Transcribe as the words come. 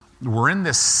we're in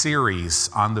this series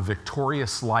on the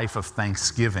victorious life of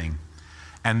thanksgiving.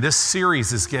 And this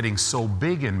series is getting so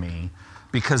big in me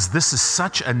because this is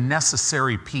such a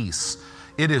necessary piece.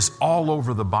 It is all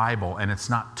over the Bible and it's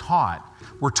not taught.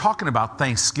 We're talking about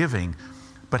thanksgiving,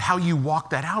 but how you walk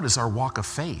that out is our walk of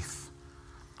faith.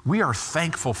 We are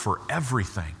thankful for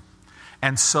everything.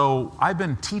 And so I've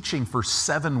been teaching for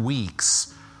 7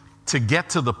 weeks to get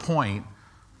to the point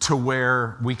to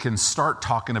where we can start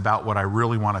talking about what I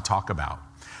really want to talk about.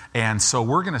 And so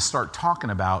we're going to start talking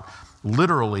about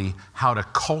literally how to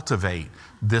cultivate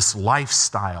this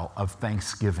lifestyle of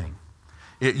thanksgiving.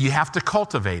 You have to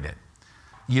cultivate it.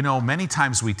 You know, many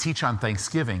times we teach on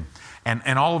Thanksgiving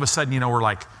and all of a sudden, we're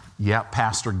like, yeah,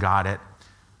 Pastor, got it.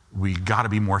 We got to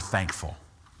be more thankful.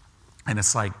 And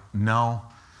it's like, no,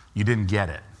 you didn't get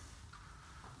it.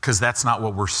 Because that's not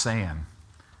what we're saying.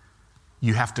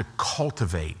 You have to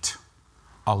cultivate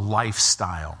a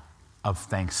lifestyle of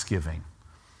thanksgiving.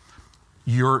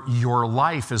 Your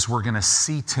life, as we're going to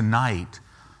see tonight,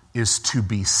 is to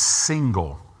be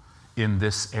single in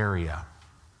this area.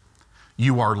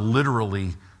 You are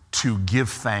literally to give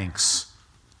thanks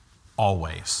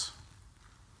always.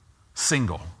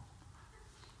 Single.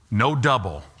 No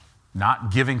double.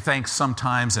 Not giving thanks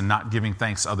sometimes and not giving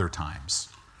thanks other times,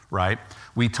 right?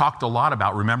 We talked a lot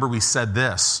about, remember we said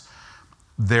this,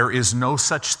 there is no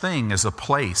such thing as a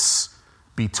place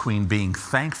between being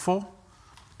thankful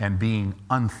and being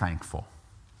unthankful.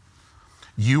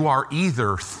 You are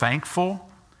either thankful,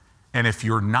 and if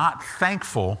you're not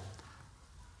thankful,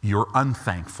 you're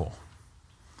unthankful.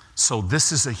 So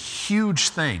this is a huge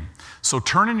thing. So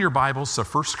turn in your Bibles to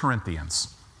 1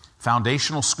 Corinthians,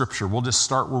 foundational scripture. We'll just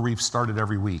start where we've started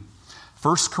every week.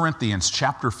 1 Corinthians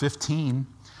chapter 15,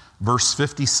 verse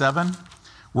 57.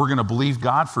 We're going to believe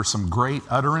God for some great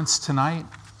utterance tonight.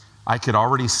 I could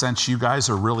already sense you guys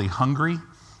are really hungry.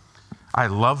 I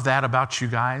love that about you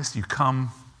guys. You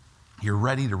come, you're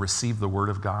ready to receive the word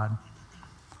of God.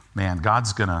 Man,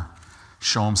 God's going to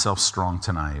show himself strong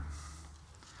tonight.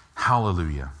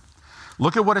 Hallelujah.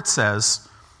 Look at what it says.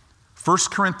 1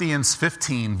 Corinthians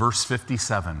 15, verse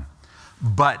 57.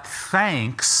 But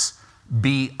thanks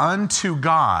be unto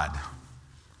God,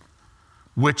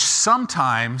 which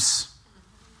sometimes,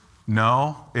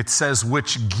 no, it says,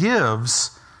 which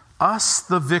gives us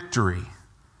the victory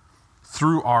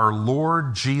through our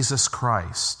Lord Jesus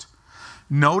Christ.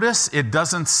 Notice it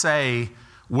doesn't say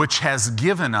which has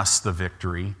given us the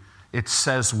victory. It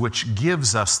says which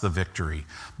gives us the victory.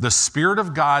 The Spirit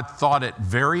of God thought it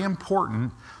very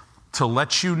important to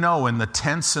let you know in the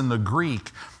tense in the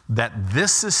Greek that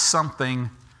this is something,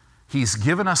 he's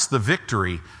given us the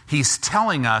victory. He's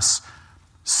telling us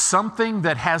something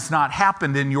that has not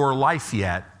happened in your life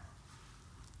yet.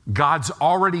 God's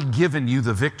already given you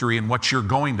the victory in what you're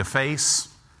going to face.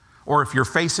 Or if you're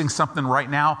facing something right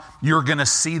now, you're going to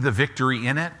see the victory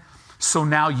in it. So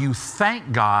now you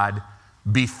thank God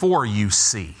before you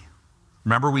see.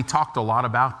 Remember, we talked a lot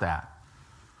about that.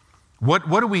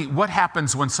 What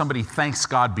happens when somebody thanks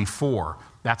God before?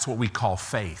 That's what we call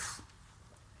faith.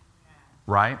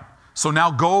 Right? So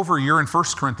now go over, you're in 1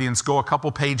 Corinthians, go a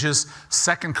couple pages,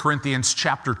 2 Corinthians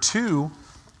chapter 2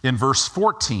 in verse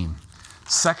 14.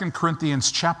 2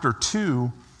 Corinthians chapter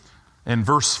 2 in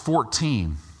verse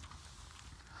 14.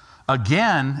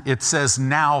 Again, it says,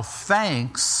 now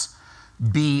thanks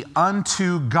be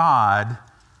unto God,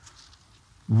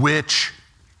 which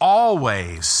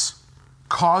always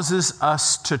causes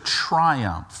us to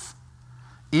triumph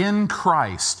in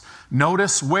Christ.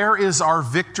 Notice, where is our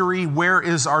victory? Where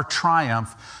is our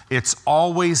triumph? It's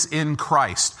always in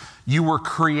Christ. You were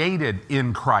created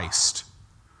in Christ.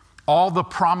 All the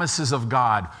promises of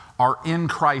God are in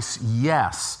Christ,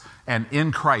 yes, and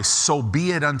in Christ. So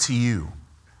be it unto you.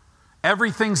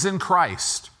 Everything's in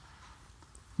Christ.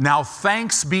 Now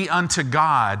thanks be unto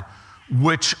God,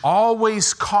 which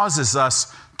always causes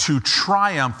us to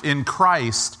triumph in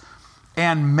Christ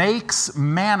and makes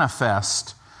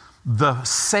manifest the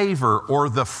savor or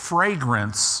the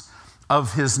fragrance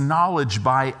of his knowledge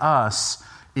by us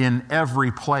in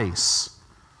every place.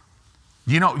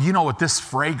 You know what this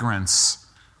fragrance,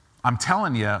 I'm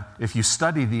telling you, if you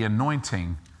study the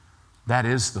anointing, that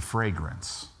is the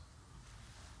fragrance.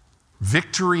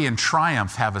 Victory and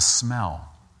triumph have a smell.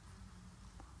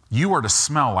 You are to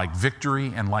smell like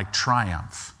victory and like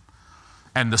triumph.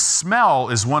 And the smell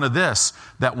is one of this,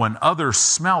 that when others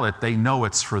smell it, they know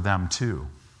it's for them too.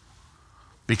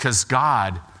 Because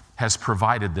God has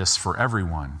provided this for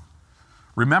everyone.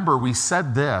 Remember, we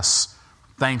said this,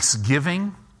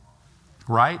 thanksgiving,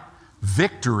 right?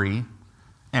 Victory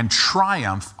and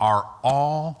triumph are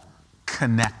all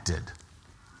connected.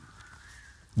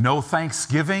 No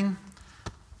thanksgiving,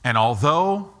 and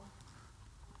although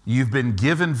you've been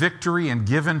given victory and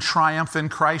given triumph in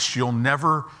Christ, you'll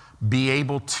never be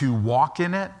able to walk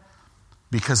in it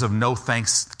because of no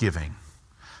thanksgiving.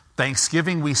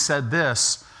 Thanksgiving, we said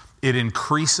this, it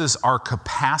increases our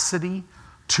capacity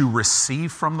to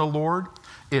receive from the Lord.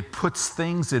 It puts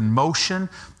things in motion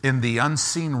in the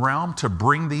unseen realm to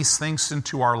bring these things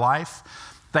into our life.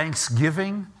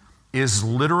 Thanksgiving is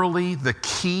literally the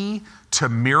key to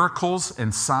miracles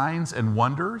and signs and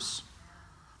wonders.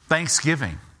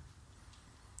 Thanksgiving,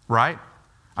 right?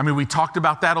 I mean, we talked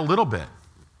about that a little bit.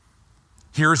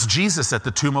 Here's Jesus at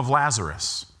the tomb of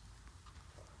Lazarus,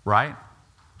 right?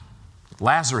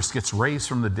 Lazarus gets raised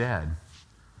from the dead.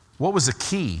 What was the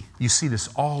key? You see this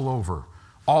all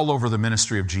over the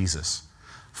ministry of Jesus.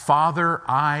 Father,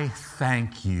 I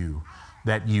thank you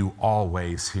that you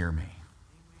always hear me.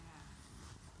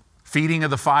 Feeding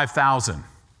of the 5,000,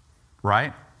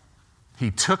 right?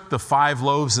 He took the 5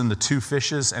 loaves and the 2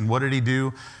 fishes, and what did he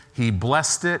do? He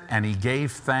blessed it and he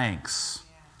gave thanks.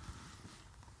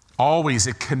 Always,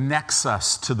 it connects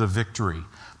us to the victory.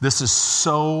 This is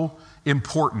so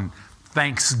important.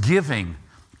 Thanksgiving,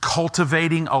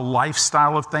 cultivating a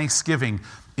lifestyle of thanksgiving,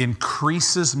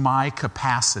 increases my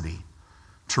capacity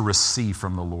to receive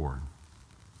from the Lord.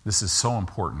 This is so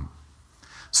important.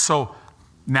 So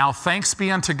now thanks be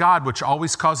unto God, which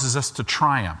always causes us to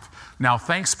triumph. Now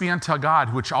thanks be unto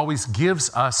God, which always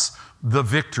gives us the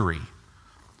victory.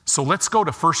 So let's go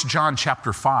to 1 John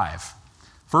chapter 5.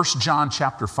 1 John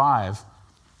chapter 5.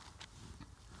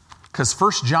 Because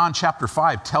 1 John chapter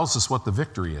 5 tells us what the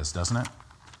victory is, doesn't it?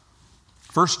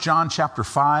 1 John chapter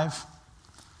 5.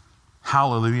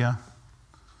 Hallelujah.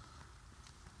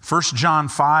 1 John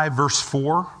 5 verse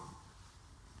 4.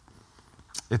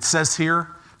 It says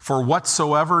here, for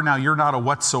whatsoever, now you're not a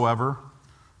whatsoever.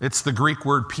 It's the Greek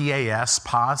word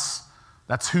pas.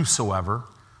 That's whosoever.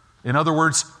 In other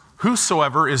words,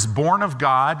 whosoever is born of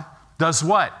God does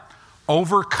what?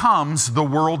 Overcomes the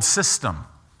world system.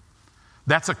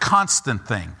 That's a constant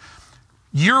thing.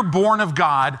 You're born of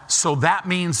God, so that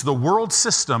means the world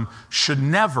system should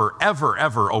never, ever,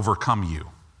 ever overcome you.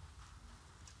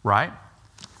 Right?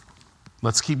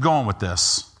 Let's keep going with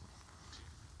this.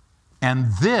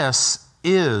 And this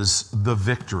is the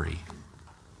victory.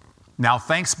 Now,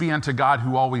 thanks be unto God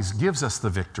who always gives us the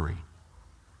victory.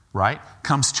 Right?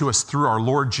 Comes to us through our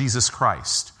Lord Jesus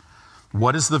Christ.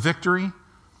 What is the victory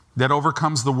that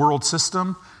overcomes the world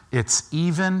system? It's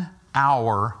even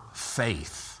our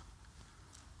faith.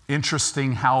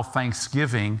 Interesting how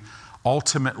thanksgiving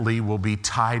ultimately will be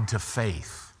tied to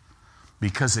faith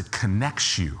because it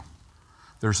connects you.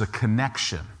 There's a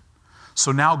connection.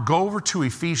 So now go over to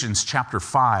Ephesians chapter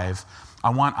 5. I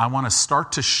want to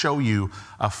start to show you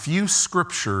a few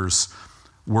scriptures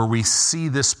where we see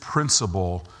this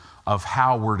principle of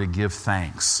how we're to give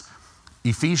thanks.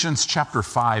 Ephesians chapter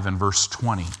 5 and verse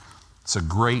 20. It's a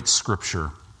great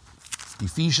scripture.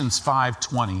 Ephesians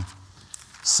 5:20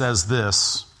 says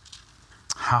this.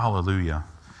 Hallelujah.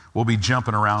 We'll be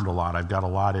jumping around a lot. I've got a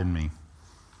lot in me.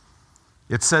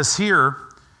 It says here,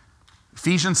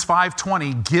 Ephesians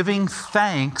 5:20, giving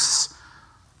thanks,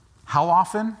 how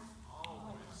often?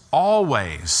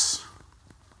 Always.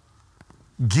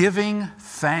 Giving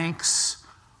thanks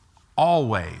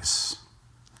always.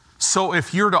 So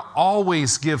if you're to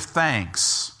always give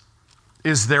thanks,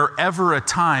 is there ever a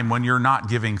time when you're not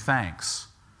giving thanks?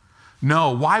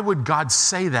 No. Why would God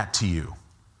say that to you?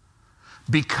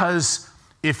 Because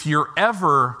if you're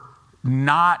ever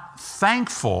not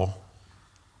thankful,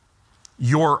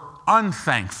 you're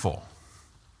unthankful.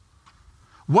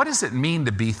 What does it mean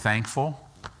to be thankful?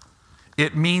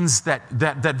 It means that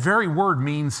very word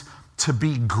means to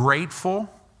be grateful.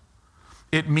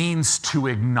 It means to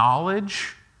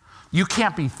acknowledge. You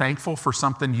can't be thankful for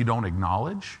something you don't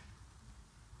acknowledge.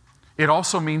 It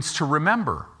also means to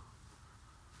remember.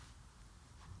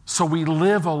 So we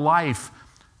live a life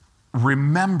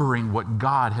remembering what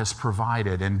God has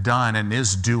provided and done and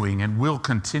is doing and will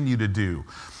continue to do.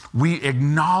 We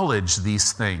acknowledge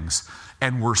these things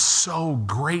and we're so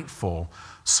grateful.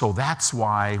 So that's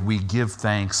why we give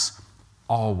thanks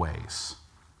always.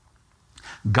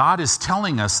 God is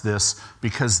telling us this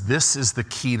because this is the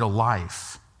key to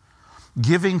life.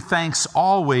 Giving thanks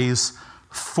always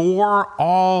for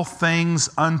all things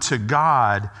unto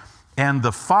God and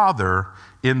the Father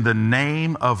in the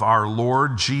name of our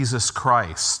Lord Jesus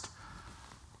Christ.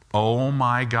 Oh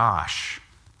my gosh.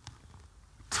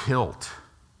 Tilt.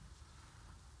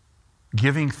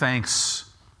 Giving thanks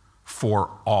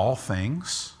for all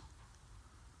things.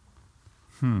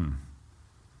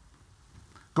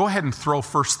 Go ahead and throw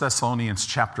 1 Thessalonians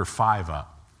chapter 5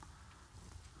 up.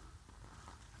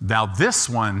 Now this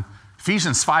one,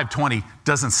 Ephesians 5:20,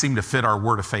 doesn't seem to fit our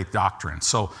word of faith doctrine.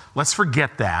 So let's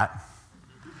forget that.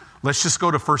 Let's just go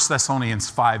to 1 Thessalonians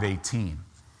 5:18.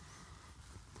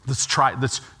 Let's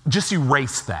just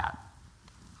erase that.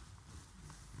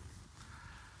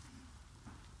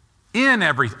 In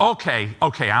everything, okay,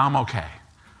 I'm okay.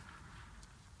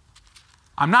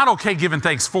 I'm not okay giving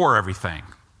thanks for everything.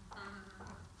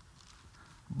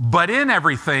 But in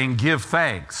everything, give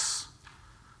thanks.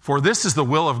 For this is the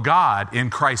will of God in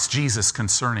Christ Jesus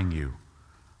concerning you.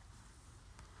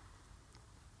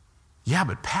 Yeah,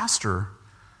 but Pastor,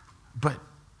 but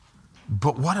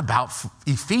what about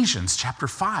Ephesians chapter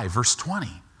 5, verse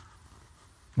 20?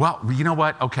 Well, you know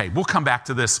what? Okay, we'll come back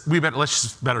to this. Let's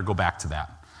just better go back to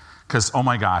that. Because, oh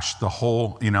my gosh,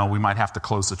 we might have to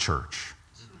close the church.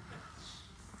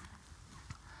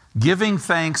 Giving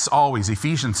thanks always,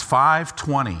 Ephesians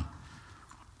 5:20,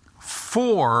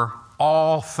 for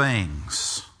all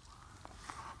things.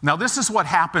 Now, this is what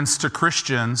happens to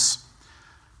Christians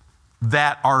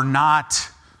that are not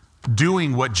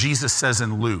doing what Jesus says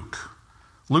in Luke.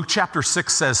 Luke chapter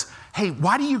 6 says, hey,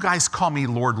 why do you guys call me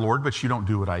Lord, Lord, but you don't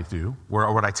do what I do,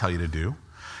 or what I tell you to do?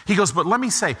 He goes, but let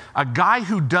me say, a guy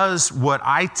who does what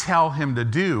I tell him to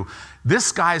do,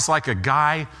 this guy's like a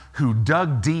guy who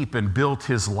dug deep and built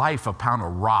his life upon a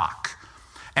rock.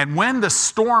 And when the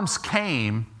storms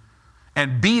came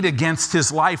and beat against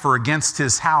his life or against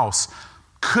his house,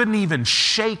 couldn't even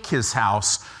shake his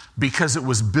house because it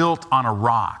was built on a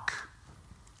rock.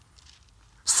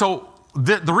 So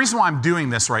the reason why I'm doing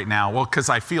this right now, well, because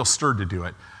I feel stirred to do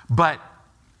it, but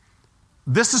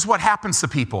this is what happens to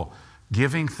people.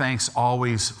 Giving thanks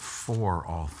always for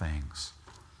all things.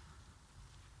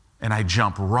 And I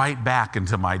jump right back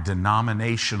into my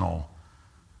denominational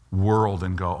world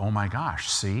and go, oh my gosh,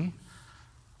 see?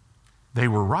 They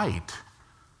were right.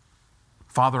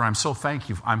 Father, I'm so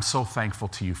thankful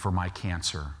to you for my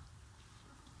cancer.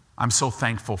 I'm so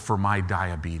thankful for my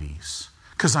diabetes.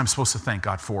 Because I'm supposed to thank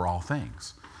God for all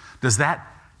things. Is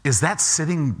that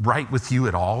sitting right with you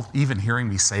at all, even hearing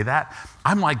me say that?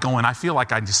 I'm like going, I feel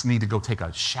like I just need to go take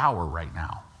a shower right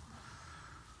now.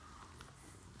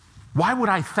 Why would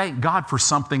I thank God for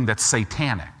something that's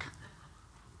satanic?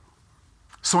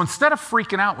 So instead of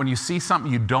freaking out when you see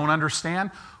something you don't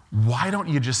understand, why don't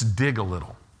you just dig a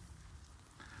little?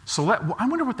 So I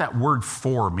wonder what that word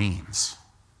for means,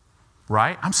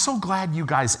 right? I'm so glad you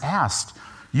guys asked.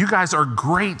 You guys are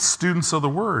great students of the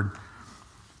word.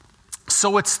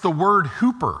 So it's the word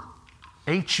hooper,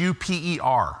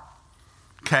 H-U-P-E-R,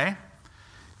 okay?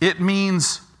 It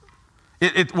means,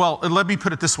 let me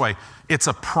put it this way. It's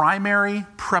a primary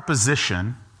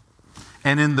preposition,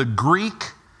 and in the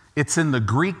Greek, it's in the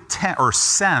Greek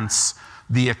sense,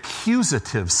 the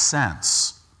accusative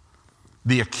sense.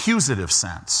 The accusative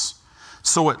sense.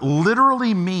 So it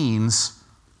literally means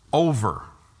over.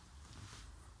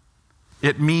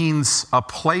 It means a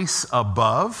place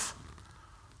above,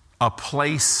 a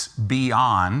place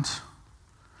beyond,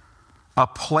 a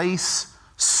place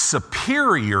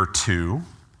superior to,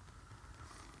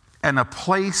 and a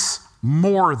place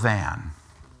more than.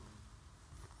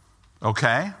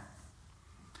 Okay?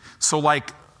 So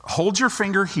hold your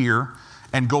finger here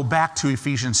and go back to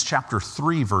Ephesians chapter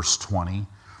 3, verse 20,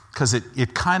 because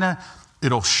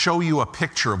it'll show you a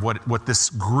picture of what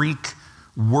this Greek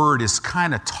word is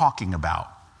kind of talking about.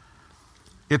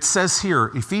 It says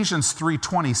here, Ephesians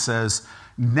 3:20 says,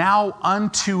 now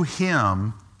unto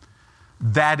him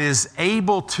that is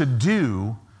able to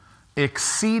do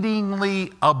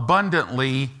exceedingly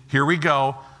abundantly, here we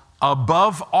go,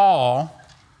 above all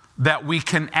that we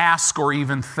can ask or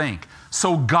even think.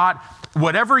 So God,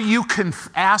 whatever you can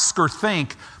ask or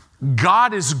think,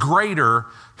 God is greater.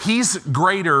 He's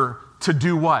greater to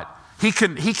do what? He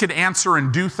can answer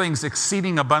and do things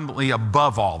exceeding abundantly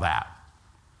above all that.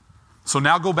 So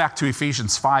now go back to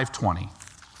Ephesians 5:20.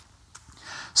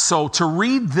 So to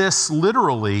read this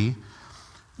literally,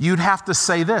 you'd have to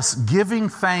say this, giving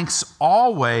thanks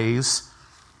always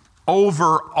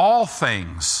over all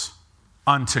things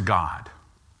unto God.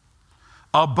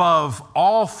 Above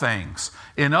all things.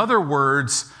 In other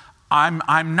words,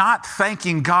 I'm not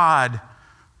thanking God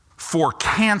for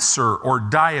cancer or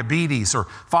diabetes, or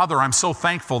Father, I'm so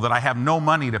thankful that I have no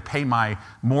money to pay my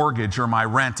mortgage or my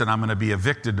rent and I'm going to be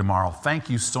evicted tomorrow. Thank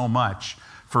you so much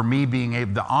for me being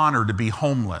able the honor to be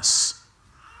homeless.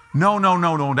 No,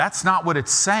 that's not what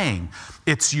it's saying.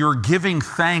 It's you're giving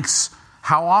thanks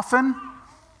how often?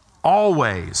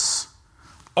 Always.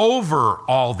 Over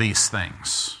all these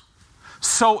things.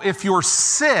 So if you're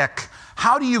sick,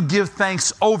 how do you give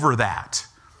thanks over that?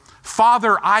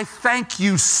 Father, I thank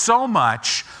you so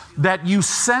much that you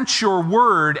sent your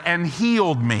word and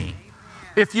healed me.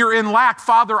 If you're in lack,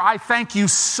 Father, I thank you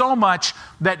so much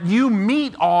that you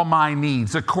meet all my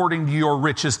needs according to your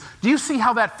riches. Do you see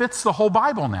how that fits the whole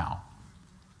Bible now?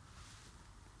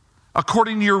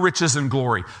 According to your riches and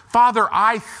glory. Father,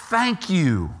 I thank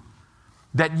you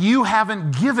that you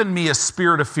haven't given me a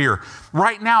spirit of fear.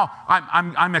 Right now,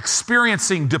 I'm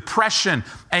experiencing depression,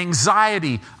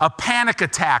 anxiety, a panic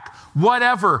attack,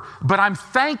 whatever. But I'm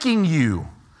thanking you,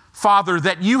 Father,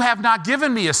 that you have not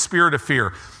given me a spirit of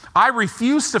fear. I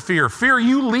refuse to fear. Fear,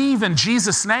 you leave in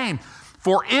Jesus' name.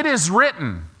 For it is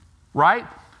written, right?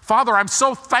 Father, I'm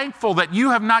so thankful that you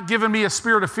have not given me a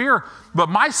spirit of fear, but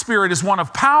my spirit is one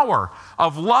of power,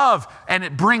 of love, and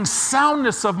it brings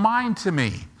soundness of mind to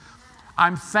me.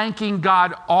 I'm thanking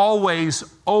God always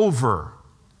over.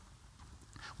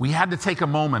 We had to take a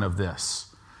moment of this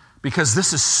because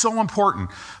this is so important.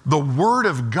 The Word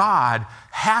of God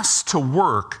has to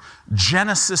work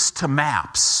Genesis to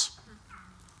maps,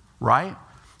 right?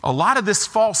 A lot of this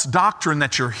false doctrine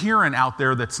that you're hearing out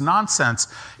there that's nonsense,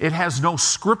 it has no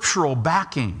scriptural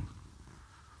backing.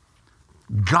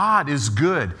 God is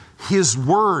good. His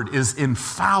Word is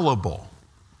infallible.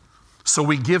 So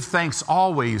we give thanks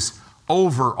always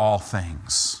over all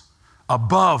things,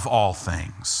 above all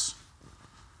things,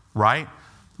 right?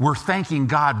 We're thanking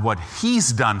God what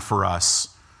He's done for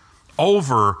us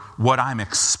over what I'm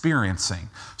experiencing.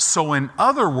 So in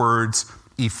other words,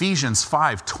 Ephesians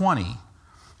 5:20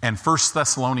 and 1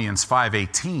 Thessalonians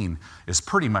 5:18 is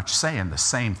pretty much saying the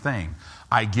same thing.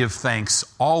 I give thanks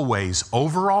always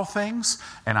over all things,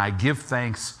 and I give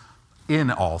thanks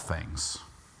in all things.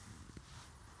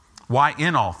 Why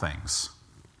in all things?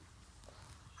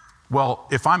 Well,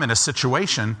 if I'm in a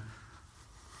situation,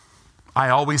 I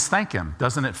always thank Him.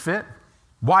 Doesn't it fit?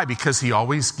 Why? Because He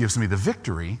always gives me the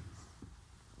victory,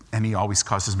 and He always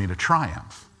causes me to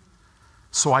triumph.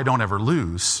 So I don't ever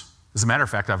lose. As a matter of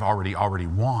fact, I've already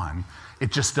won.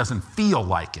 It just doesn't feel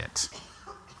like it.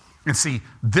 And see,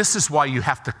 this is why you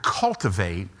have to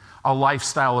cultivate a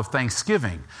lifestyle of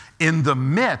thanksgiving in the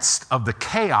midst of the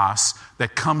chaos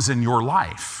that comes in your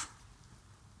life.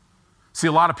 See,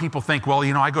 a lot of people think, well,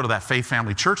 I go to that Faith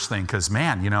Family Church thing because,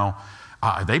 man,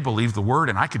 they believe the Word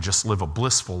and I could just live a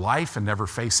blissful life and never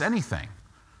face anything.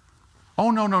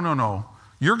 Oh, no.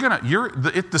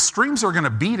 The streams are going to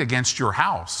beat against your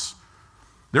house.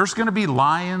 There's going to be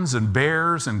lions and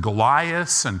bears and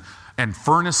Goliaths and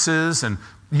furnaces and,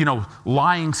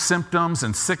 lying symptoms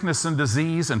and sickness and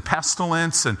disease and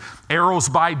pestilence and arrows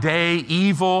by day,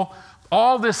 evil,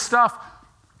 all this stuff.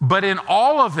 But in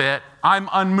all of it, I'm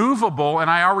unmovable and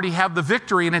I already have the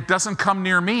victory and it doesn't come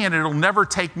near me and it'll never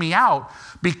take me out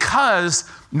because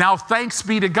now thanks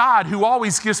be to God who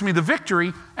always gives me the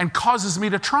victory and causes me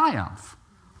to triumph.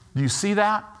 Do you see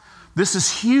that? This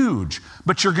is huge,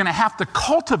 but you're going to have to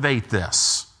cultivate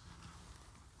this.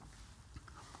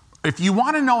 If you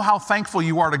want to know how thankful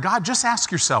you are to God, just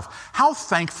ask yourself, how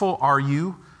thankful are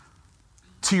you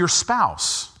to your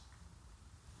spouse?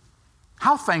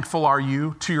 How thankful are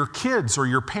you to your kids or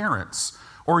your parents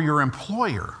or your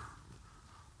employer?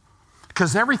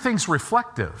 Because everything's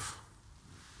reflective,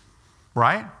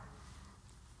 right?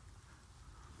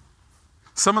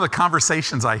 Some of the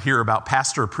conversations I hear about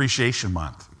Pastor Appreciation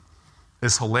Month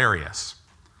is hilarious.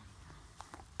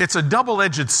 It's a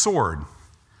double-edged sword.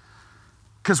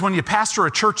 Because when you pastor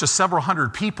a church of several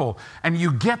hundred people and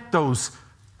you get those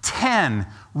 10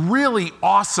 really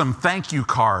awesome thank you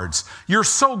cards, you're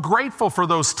so grateful for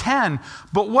those 10,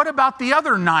 but what about the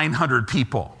other 900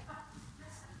 people?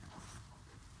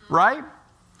 Right?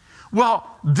 Well,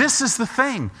 this is the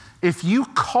thing. If you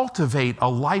cultivate a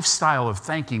lifestyle of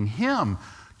thanking Him,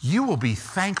 you will be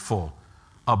thankful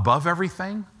above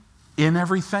everything, in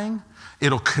everything.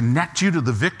 It'll connect you to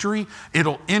the victory.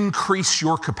 It'll increase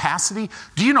your capacity.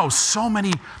 Do you know so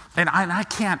many, and I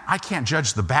can't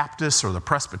judge the Baptist or the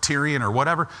Presbyterian or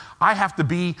whatever. I have to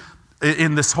be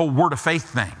in this whole Word of Faith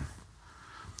thing.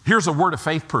 Here's a Word of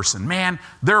Faith person. Man,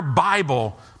 their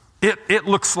Bible, it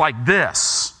looks like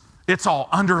this. It's all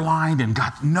underlined and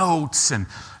got notes and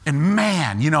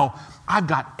man, I've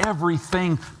got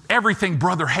everything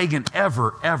Brother Hagin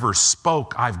ever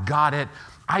spoke. I've got it.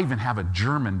 I even have a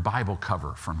German Bible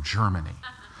cover from Germany.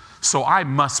 So I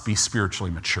must be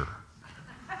spiritually mature,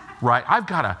 right? I've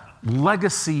got a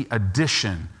legacy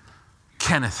edition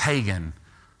Kenneth Hagin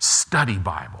study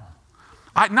Bible.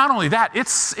 Not only that,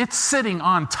 it's sitting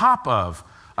on top of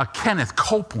a Kenneth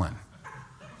Copeland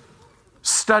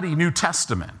study New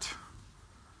Testament.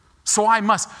 So I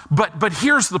must, but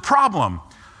here's the problem.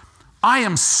 I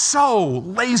am so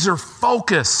laser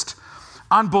focused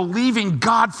on believing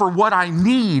God for what I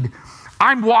need.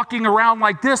 I'm walking around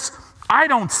like this. I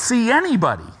don't see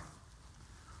anybody.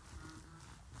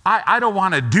 I don't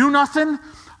want to do nothing.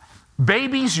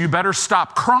 Babies, you better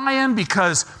stop crying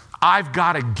because I've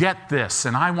got to get this,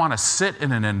 and I want to sit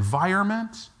in an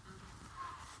environment.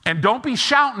 And don't be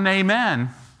shouting amen,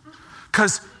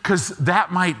 because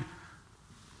that might,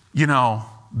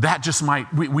 that just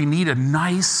might, we need a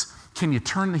nice, can you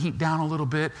turn the heat down a little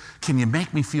bit? Can you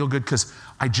make me feel good? Because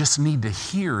I just need to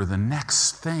hear the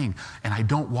next thing, and I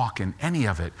don't walk in any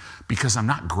of it because I'm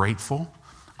not grateful.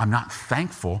 I'm not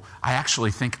thankful. I actually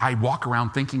think I walk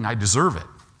around thinking I deserve it.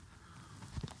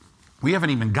 We haven't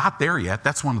even got there yet.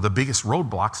 That's one of the biggest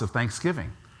roadblocks of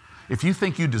Thanksgiving. If you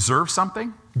think you deserve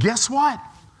something, guess what?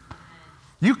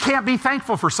 You can't be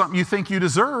thankful for something you think you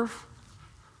deserve.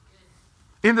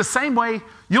 In the same way,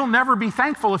 you'll never be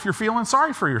thankful if you're feeling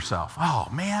sorry for yourself. Oh,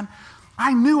 man,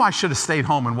 I knew I should have stayed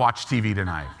home and watched TV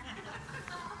tonight.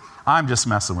 I'm just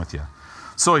messing with you.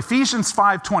 So Ephesians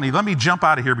 5:20, let me jump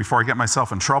out of here before I get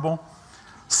myself in trouble.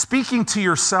 Speaking to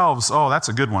yourselves, oh, that's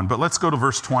a good one, but let's go to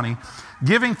verse 20.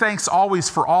 Giving thanks always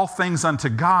for all things unto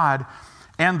God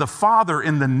and the Father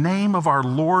in the name of our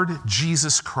Lord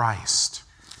Jesus Christ.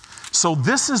 So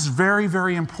this is very,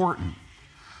 very important.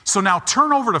 So now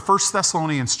turn over to 1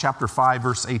 Thessalonians chapter 5,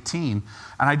 verse 18,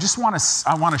 and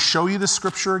I want to show you the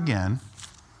scripture again.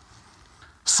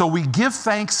 So we give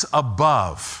thanks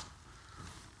above.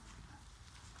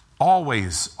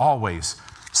 Always, always.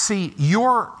 See,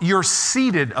 you're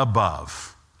seated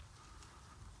above.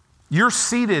 You're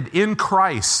seated in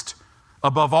Christ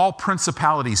above all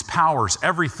principalities, powers,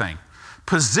 everything.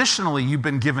 Positionally, you've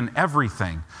been given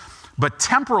everything. But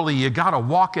temporally, you got to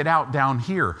walk it out down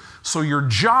here. So your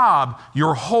job,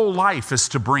 your whole life is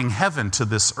to bring heaven to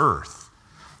this earth.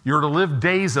 You're to live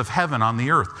days of heaven on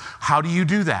the earth. How do you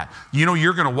do that?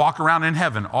 You're going to walk around in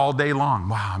heaven all day long.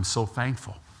 Wow, I'm so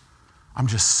thankful. I'm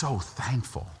just so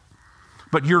thankful.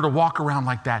 But you're to walk around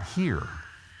like that here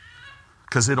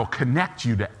because it'll connect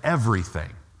you to everything.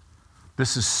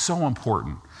 This is so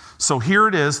important. So here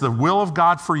it is, the will of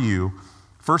God for you,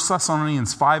 1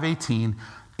 Thessalonians 5:18,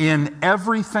 in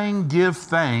everything give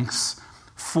thanks,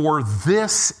 for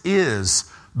this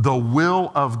is the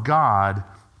will of God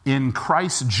in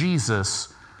Christ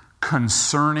Jesus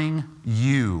concerning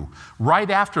you. Right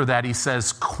after that, he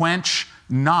says, quench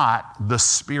not the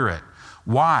Spirit.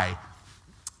 Why?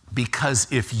 Because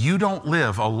if you don't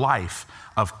live a life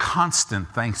of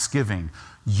constant thanksgiving,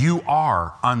 you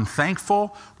are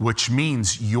unthankful, which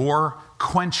means you're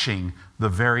quenching the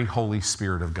very Holy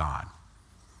Spirit of God.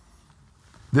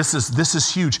 This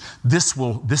is huge. This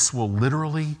will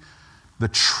literally, the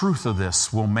truth of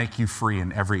this will make you free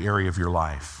in every area of your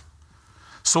life.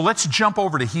 So let's jump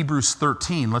over to Hebrews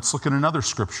 13. Let's look at another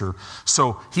scripture.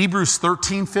 So Hebrews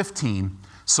 13:15.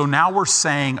 So now we're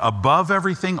saying above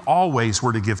everything, always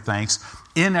we're to give thanks.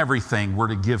 In everything, we're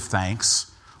to give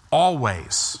thanks.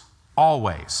 Always.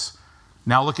 Always.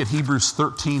 Now look at Hebrews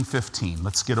 13:15.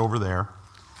 Let's get over there.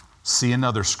 See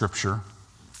another scripture.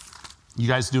 You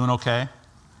guys doing okay?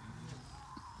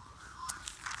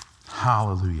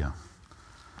 Hallelujah.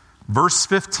 Verse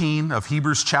 15 of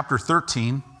Hebrews chapter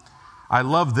 13. I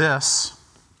love this.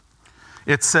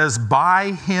 It says,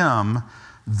 by him,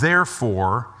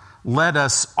 therefore, let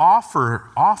us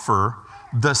offer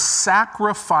the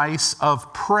sacrifice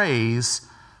of praise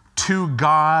to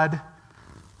God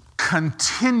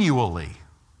continually.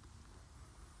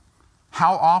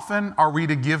 How often are we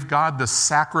to give God the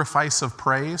sacrifice of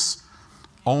praise?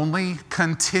 Only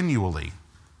continually,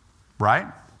 right?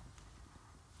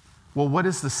 Well, what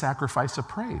is the sacrifice of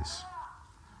praise?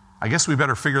 I guess we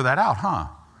better figure that out, huh?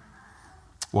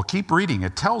 Well, keep reading.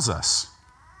 It tells us.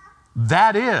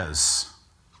 That is.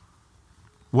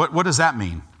 What does that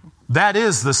mean? That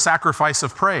is the sacrifice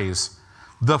of praise.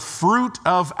 The fruit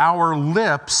of our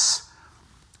lips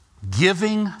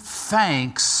giving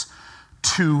thanks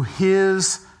to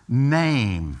his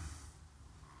name.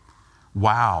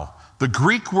 Wow. The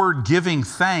Greek word giving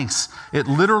thanks, it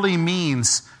literally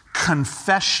means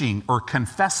confessing or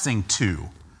confessing to.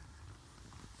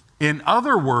 In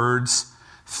other words,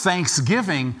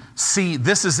 thanksgiving, see,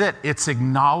 this is it. It's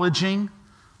acknowledging,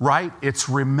 right? It's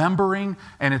remembering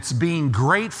and it's being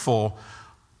grateful.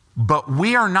 But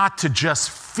we are not to just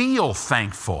feel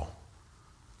thankful.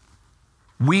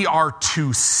 We are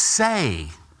to say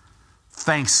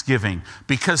thanksgiving,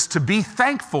 because to be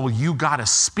thankful, you got to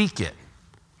speak it.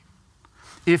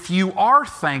 If you are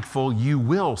thankful, you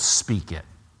will speak it.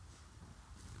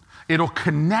 It'll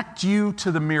connect you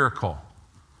to the miracle.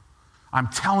 I'm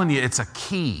telling you, it's a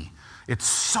key. It's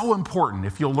so important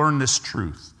if you'll learn this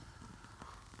truth.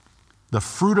 The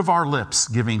fruit of our lips,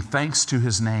 giving thanks to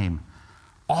his name.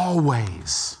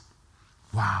 Always.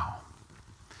 Wow.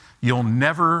 You'll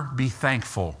never be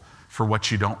thankful for what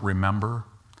you don't remember,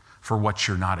 for what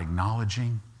you're not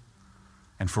acknowledging,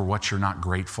 and for what you're not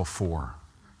grateful for.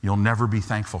 You'll never be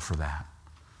thankful for that.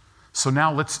 So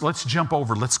now let's jump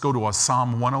over. Let's go to a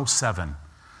Psalm 107.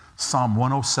 Psalm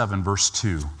 107, verse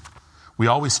 2. We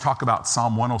always talk about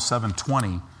Psalm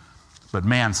 107:20, but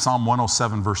man, Psalm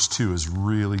 107, verse 2 is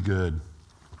really good.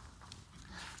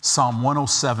 Psalm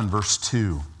 107, verse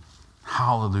 2.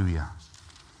 Hallelujah.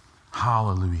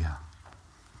 Hallelujah.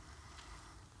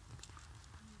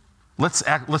 Let's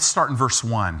start in verse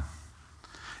 1.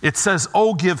 It says,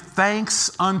 "Oh, give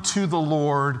thanks unto the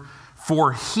Lord,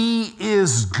 for he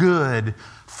is good,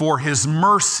 for his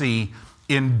mercy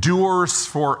endures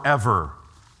forever."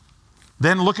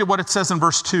 Then look at what it says in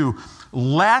verse 2.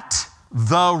 "Let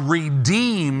the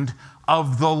redeemed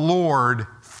of the Lord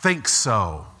think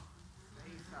so."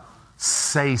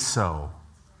 Say so.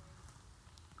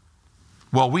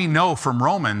 Well, we know from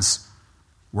Romans,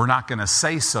 we're not going to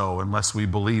say so unless we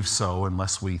believe so,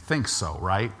 unless we think so,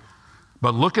 right?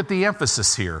 But look at the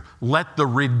emphasis here. Let the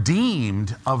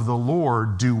redeemed of the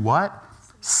Lord do what?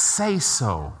 Say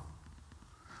so.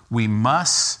 We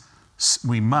must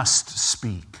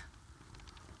speak.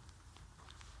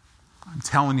 I'm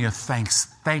telling you,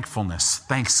 thankfulness,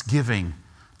 thanksgiving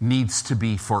needs to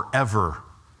be forever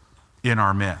in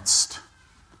our midst.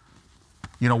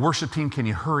 You know, worship team, can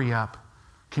you hurry up?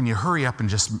 Can you hurry up and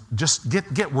just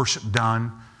get worship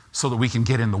done so that we can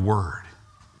get in the Word?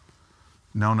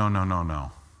 No.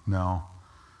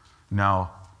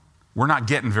 We're not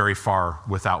getting very far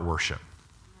without worship.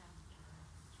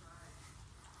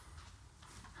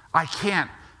 I can't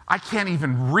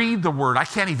even read the Word. I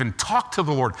can't even talk to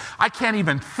the Lord. I can't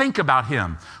even think about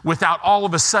Him without all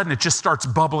of a sudden it just starts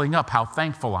bubbling up how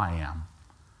thankful I am.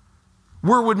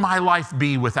 Where would my life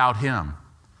be without Him?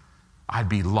 I'd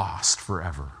be lost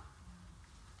forever.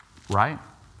 Right?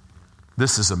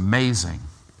 This is amazing.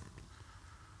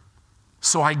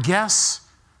 So I guess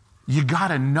you got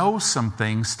to know some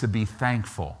things to be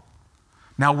thankful.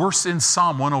 Now we're in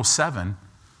Psalm 107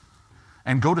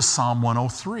 and go to Psalm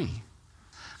 103.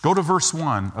 Go to verse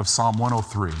 1 of Psalm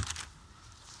 103.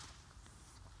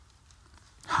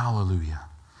 Hallelujah.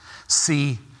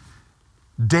 See,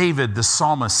 David, the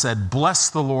psalmist, said, "Bless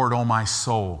the Lord, O my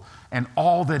soul, and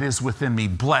all that is within me,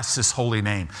 bless His holy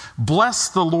name. Bless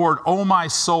the Lord, O my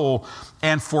soul,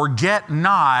 and forget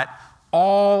not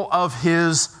all of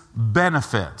His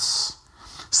benefits."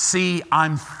 See,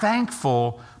 I'm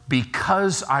thankful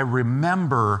because I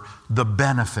remember the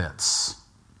benefits.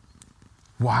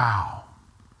 Wow.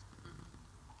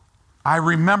 I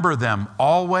remember them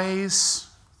always,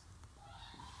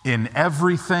 in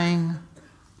everything,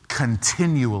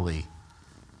 continually.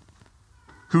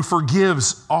 Who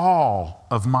forgives all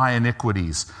of my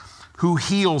iniquities, who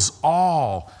heals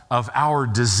all of our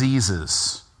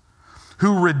diseases,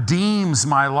 who redeems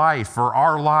my life or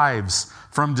our lives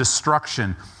from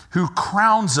destruction, who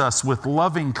crowns us with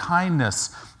loving kindness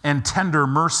and tender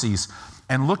mercies.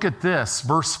 And look at this,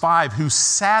 verse 5, who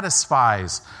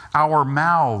satisfies our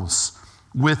mouths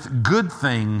with good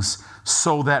things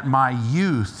so that my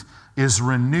youth is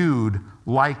renewed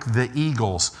like the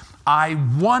eagles. I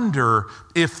wonder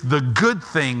if the good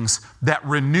things that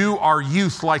renew our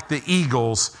youth like the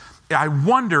eagles, I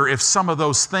wonder if some of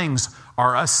those things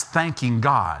are us thanking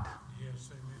God. Yes,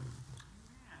 amen.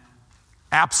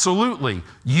 Absolutely.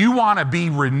 You want to be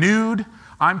renewed?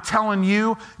 I'm telling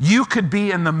you, you could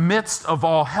be in the midst of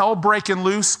all hell breaking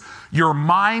loose. Your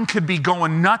mind could be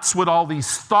going nuts with all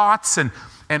these thoughts and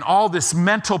all this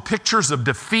mental pictures of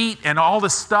defeat and all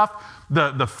this stuff.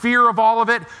 The fear of all of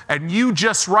it, and you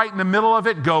just right in the middle of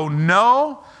it go,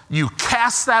 no, you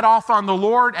cast that off on the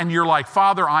Lord, and you're like,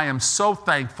 Father, I am so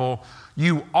thankful.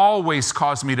 You always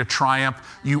cause me to triumph.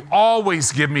 You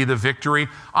always give me the victory.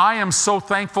 I am so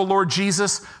thankful, Lord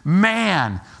Jesus.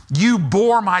 Man, you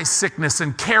bore my sickness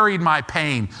and carried my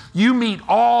pain. You meet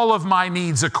all of my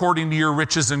needs according to your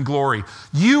riches and glory.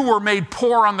 You were made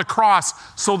poor on the cross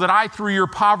so that I, through your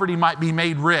poverty, might be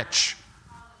made rich.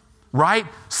 Right?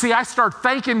 See, I start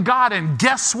thanking God, and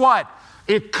guess what?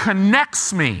 It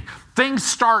connects me. Things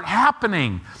start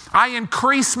happening. I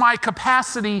increase my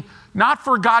capacity, not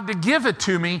for God to give it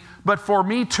to me, but for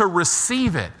me to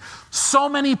receive it. So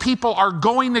many people are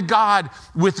going to God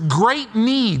with great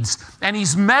needs, and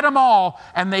He's met them all,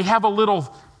 and they have a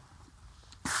little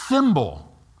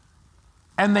thimble,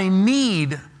 and they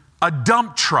need a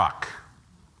dump truck,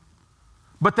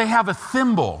 but they have a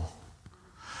thimble.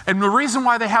 And the reason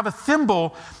why they have a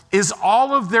thimble is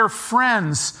all of their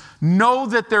friends know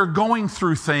that they're going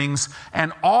through things,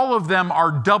 and all of them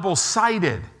are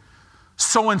double-sided.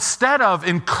 So instead of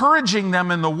encouraging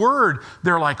them in the word,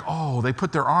 they're like, oh, they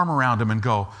put their arm around them and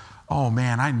go, oh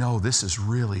man, I know this is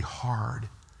really hard.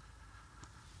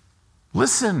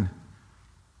 Listen,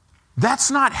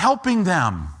 that's not helping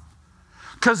them.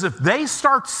 Because if they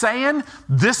start saying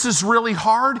this is really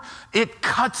hard, it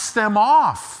cuts them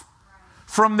off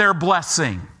from their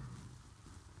blessing.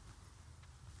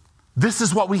 This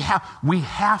is what we have. We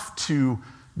have to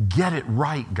get it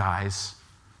right, guys.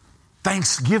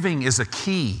 Thanksgiving is a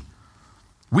key.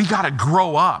 We got to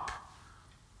grow up.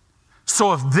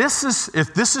 So if this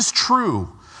is true,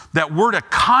 that we're to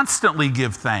constantly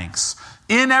give thanks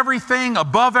in everything,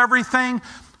 above everything,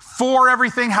 for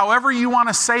everything, however you want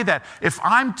to say that. If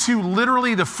I'm to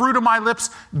literally, the fruit of my lips,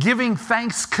 giving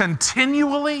thanks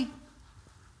continually,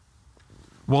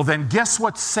 well then guess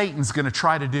what Satan's going to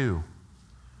try to do?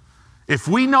 If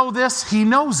we know this, he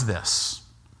knows this.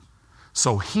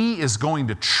 So he is going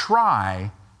to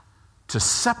try to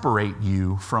separate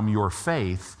you from your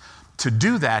faith. To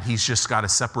do that, he's just got to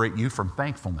separate you from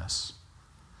thankfulness.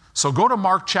 So go to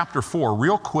Mark chapter 4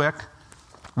 real quick.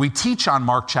 We teach on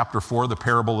Mark chapter 4, the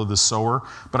parable of the sower,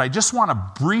 but I just want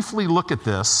to briefly look at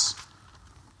this.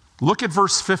 Look at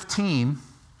verse 15.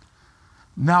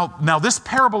 Now this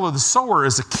parable of the sower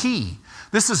is a key.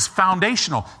 This is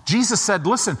foundational. Jesus said,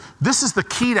 listen, this is the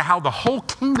key to how the whole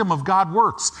kingdom of God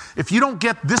works. If you don't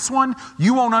get this one,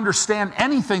 you won't understand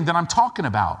anything that I'm talking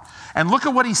about. And look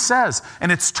at what he says.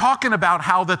 And it's talking about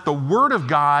how that the word of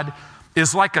God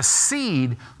is like a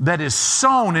seed that is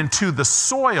sown into the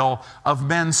soil of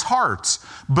men's hearts.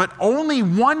 But only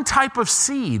one type of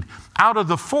seed out of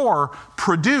the four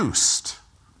produced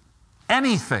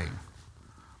anything.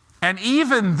 And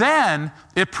even then,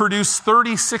 it produced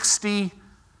 30, 60,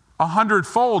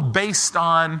 100-fold based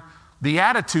on the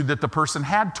attitude that the person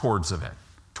had towards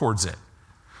it.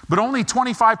 But only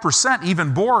 25%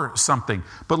 even bore something.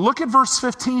 But look at verse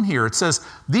 15 here. It says,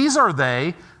 these are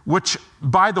they which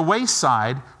by the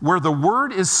wayside, where the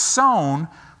word is sown,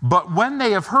 but when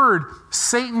they have heard,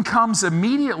 Satan comes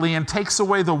immediately and takes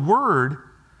away the word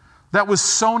that was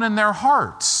sown in their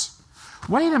hearts.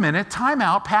 Wait a minute, time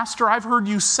out. Pastor, I've heard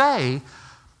you say,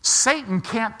 Satan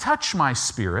can't touch my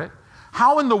spirit.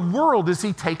 How in the world is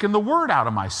he taking the word out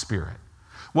of my spirit?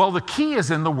 Well, the key is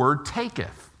in the word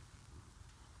taketh.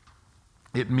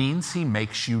 It means he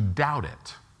makes you doubt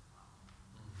it.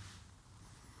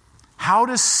 How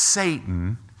does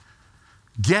Satan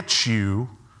get you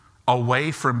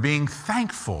away from being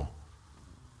thankful?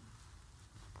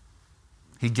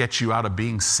 He gets you out of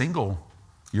being single,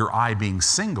 your eye being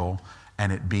single,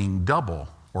 and it being double,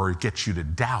 or it gets you to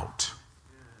doubt.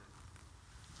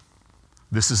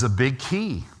 This is a big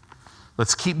key.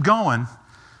 Let's keep going.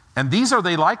 And these are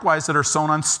they likewise that are sown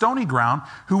on stony ground,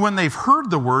 who when they've heard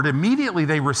the word, immediately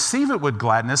they receive it with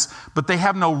gladness, but they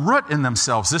have no root in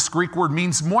themselves. This Greek word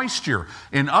means moisture.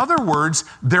 In other words,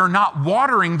 they're not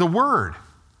watering the word.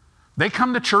 They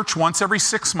come to church once every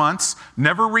 6 months,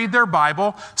 never read their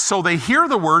Bible, so they hear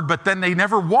the word, but then they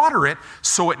never water it,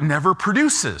 so it never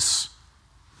produces.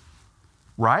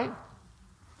 Right?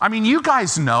 I mean, you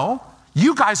guys know.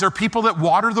 You guys are people that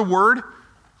water the word.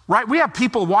 Right? We have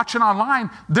people watching online,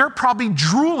 they're probably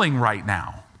drooling right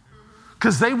now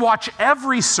because they watch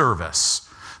every service.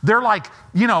 They're like,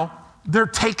 they're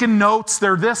taking notes,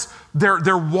 they're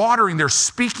watering, they're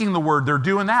speaking the word, they're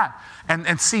doing that.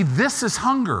 And see, this is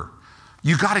hunger.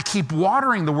 You got to keep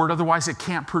watering the word, otherwise it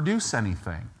can't produce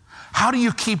anything. How do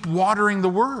you keep watering the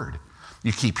word?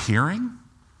 You keep hearing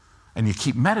and you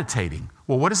keep meditating.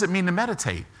 Well, what does it mean to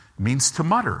meditate? It means to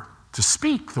mutter, to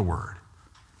speak the word.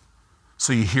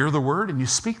 So you hear the word and you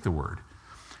speak the word.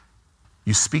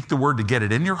 You speak the word to get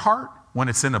it in your heart. When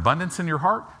it's in abundance in your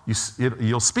heart,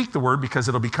 you'll speak the word because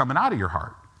it'll be coming out of your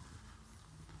heart.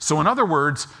 So in other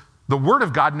words, the word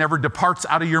of God never departs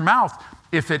out of your mouth.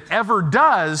 If it ever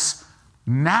does,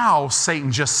 now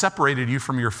Satan just separated you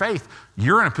from your faith.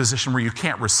 You're in a position where you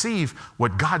can't receive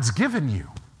what God's given you.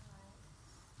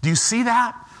 Do you see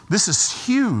that? This is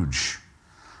huge.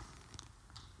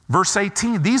 Verse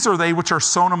 18, these are they which are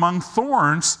sown among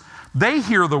thorns. They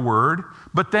hear the word,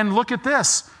 but then look at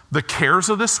this. The cares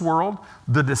of this world,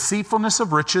 the deceitfulness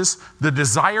of riches, the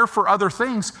desire for other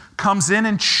things comes in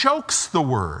and chokes the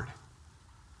word.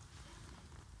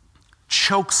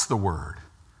 Chokes the word.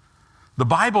 The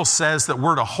Bible says that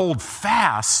we're to hold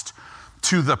fast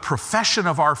to the profession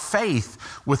of our faith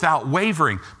without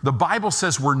wavering. The Bible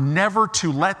says we're never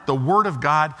to let the word of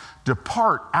God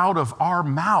depart out of our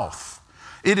mouth.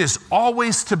 It is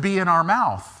always to be in our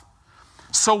mouth.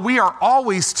 So we are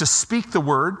always to speak the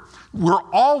word. We're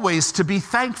always to be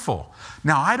thankful.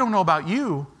 Now, I don't know about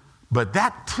you, but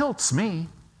that tilts me.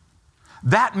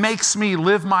 That makes me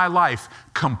live my life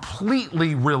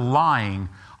completely relying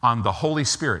on the Holy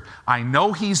Spirit. I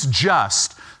know He's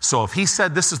just, so if He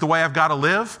said this is the way I've got to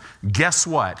live, guess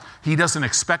what? He doesn't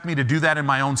expect me to do that in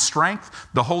my own strength.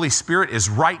 The Holy Spirit is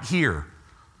right here.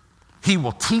 He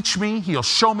will teach me. He'll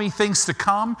show me things to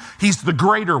come. He's the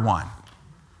greater one,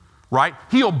 right?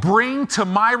 He'll bring to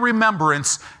my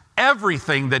remembrance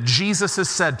everything that Jesus has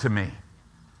said to me.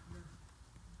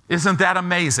 Isn't that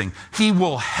amazing? He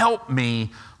will help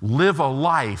me live a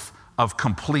life of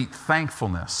complete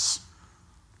thankfulness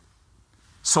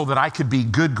so that I could be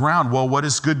good ground. Well, what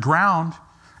is good ground?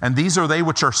 And these are they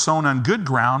which are sown on good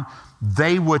ground.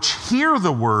 They which hear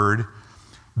the word,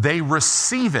 they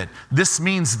receive it. This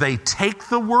means they take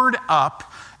the word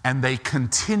up and they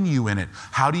continue in it.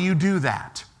 How do you do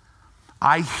that?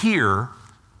 I hear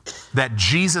that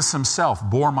Jesus Himself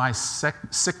bore my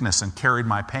sickness and carried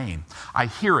my pain. I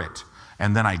hear it,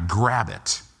 and then I grab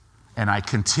it, and I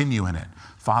continue in it.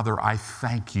 Father, I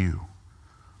thank You.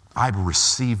 I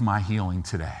receive my healing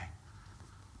today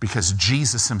because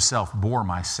Jesus Himself bore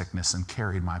my sickness and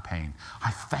carried my pain. I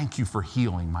thank You for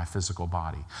healing my physical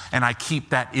body. And I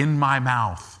keep that in my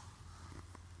mouth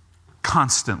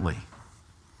constantly.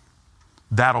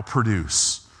 That'll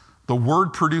produce. The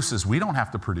word produces. We don't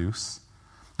have to produce.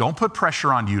 Don't put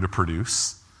pressure on you to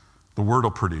produce. The word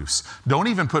will produce. Don't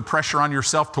even put pressure on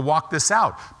yourself to walk this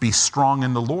out. Be strong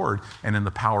in the Lord and in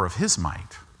the power of His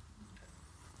might.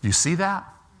 You see that?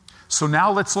 So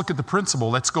now let's look at the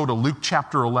principle. Let's go to Luke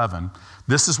chapter 11.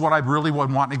 This is what I really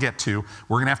want to get to.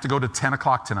 We're going to have to go to 10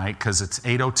 o'clock tonight because it's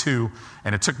 8:02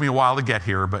 and it took me a while to get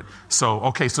here. But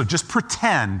so just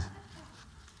pretend,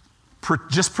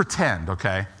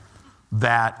 okay,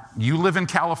 that you live in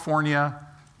California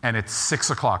and it's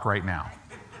 6 o'clock right now.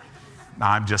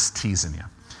 I'm just teasing you.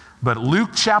 But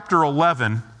Luke chapter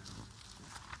 11,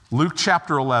 we're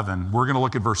going to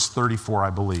look at verse 34, I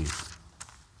believe.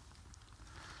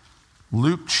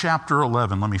 Luke chapter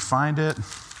 11, let me find it.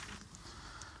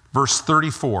 Verse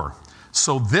 34.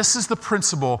 So this is the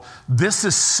principle. This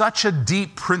is such a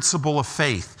deep principle of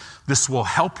faith. This will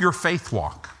help your faith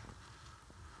walk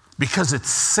because it's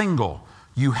single.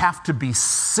 You have to be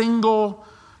single.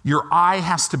 Your eye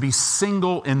has to be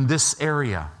single in this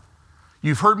area.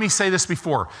 You've heard me say this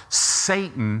before.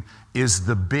 Satan is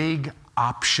the big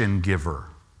option giver.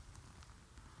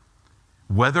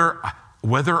 Whether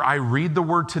I read the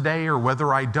word today or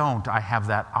whether I don't, I have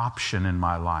that option in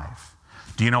my life.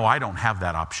 Do you know I don't have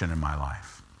that option in my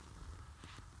life?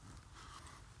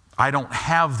 I don't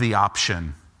have the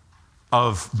option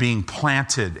of being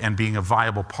planted and being a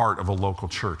viable part of a local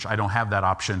church. I don't have that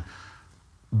option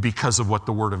because of what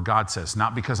the Word of God says.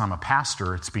 Not because I'm a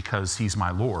pastor, it's because He's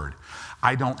my Lord.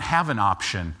 I don't have an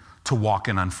option to walk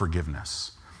in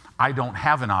unforgiveness. I don't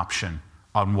have an option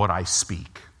on what I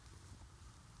speak.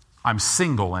 I'm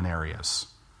single in areas.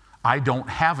 I don't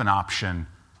have an option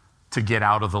to get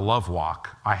out of the love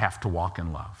walk. I have to walk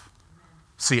in love.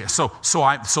 See, so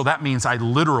that means I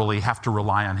literally have to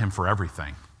rely on Him for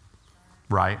everything,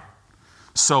 right?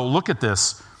 So look at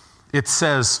this. It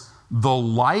says, the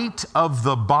light of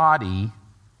the body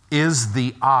is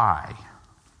the eye.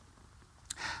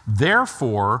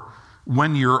 Therefore,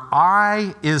 when your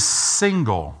eye is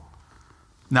single,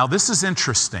 now this is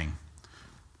interesting,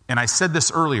 and I said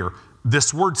this earlier,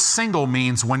 this word single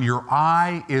means when your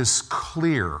eye is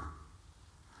clear.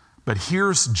 But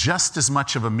here's just as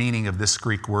much of a meaning of this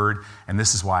Greek word, and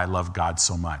this is why I love God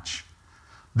so much.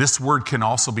 This word can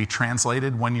also be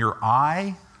translated when your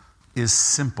eye is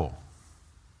simple.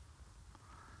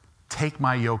 Take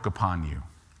my yoke upon you.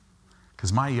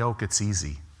 Because my yoke, it's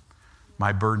easy.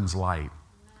 My burden's light.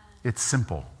 It's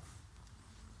simple.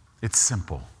 It's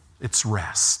simple. It's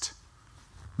rest.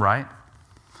 Right?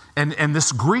 And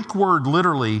this Greek word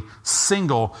literally,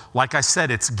 single, like I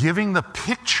said, it's giving the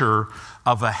picture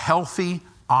of a healthy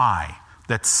eye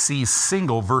that sees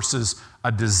single versus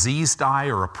a diseased eye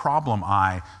or a problem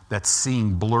eye that's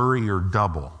seeing blurry or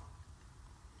double.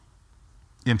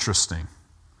 Interesting.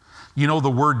 You know,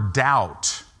 the word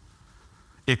doubt,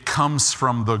 it comes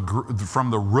from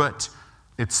the root.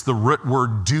 It's the root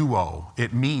word duo.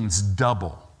 It means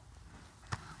double.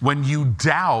 When you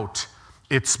doubt,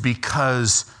 it's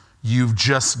because you've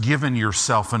just given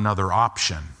yourself another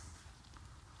option.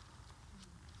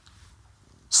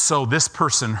 So this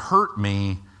person hurt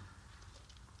me.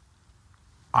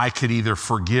 I could either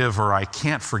forgive or I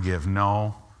can't forgive.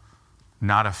 No,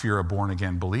 not if you're a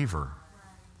born-again believer.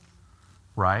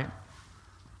 Right?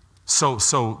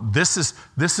 So this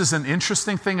is an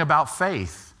interesting thing about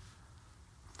faith.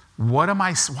 Why am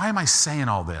I saying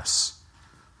all this?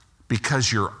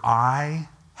 Because your eye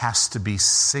has to be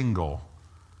single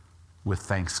with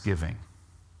thanksgiving.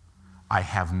 I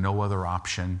have no other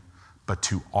option but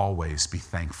to always be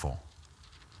thankful.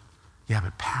 Yeah,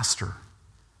 but Pastor,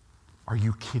 are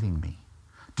you kidding me?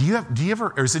 Do you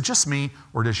ever, or is it just me,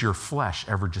 or does your flesh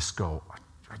ever just go,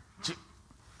 can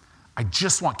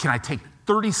I take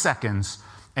 30 seconds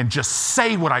and just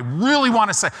say what I really want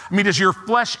to say? I mean, does your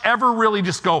flesh ever really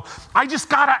just go, I just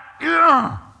gotta,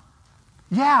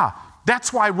 Yeah,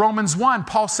 that's why Romans 1,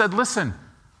 Paul said, listen,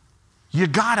 you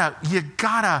gotta,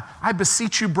 I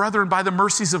beseech you, brethren, by the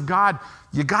mercies of God,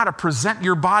 you gotta present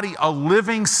your body a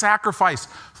living sacrifice.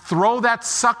 Throw that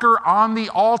sucker on the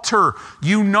altar.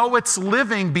 You know it's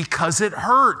living because it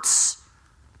hurts.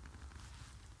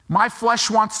 My flesh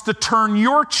wants to turn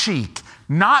your cheek,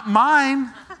 not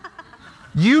mine.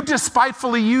 You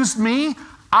despitefully used me.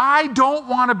 I don't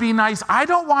want to be nice. I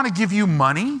don't want to give you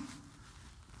money.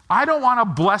 I don't want to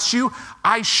bless you.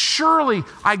 I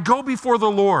go before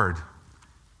the Lord.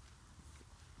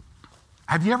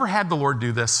 Have you ever had the Lord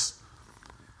do this?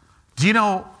 Do you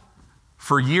know,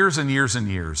 for years and years and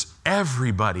years,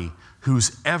 everybody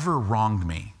who's ever wronged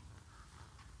me,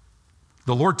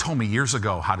 the Lord told me years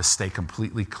ago how to stay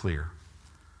completely clear.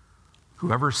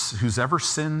 Whose ever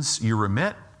sins you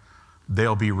remit,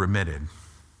 they'll be remitted.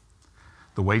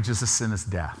 The wages of sin is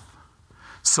death.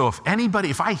 So if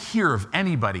I hear of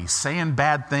anybody saying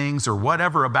bad things or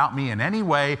whatever about me in any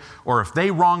way, or if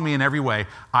they wrong me in every way,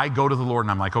 I go to the Lord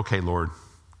and I'm like, okay, Lord,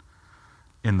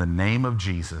 in the name of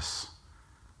Jesus,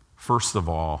 first of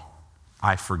all,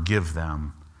 I forgive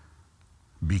them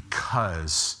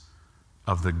because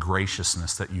of the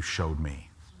graciousness that you showed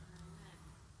me.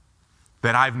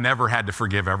 That I've never had to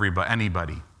forgive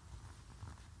anybody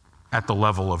at the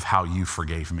level of how you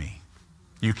forgave me.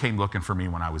 You came looking for me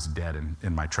when I was dead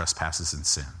in my trespasses and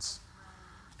sins.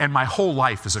 And my whole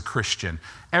life as a Christian,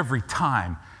 every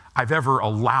time I've ever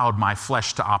allowed my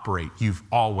flesh to operate, you've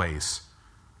always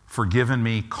forgiven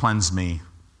me, cleansed me.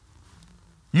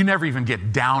 You never even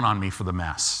get down on me for the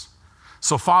mess.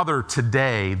 So, Father,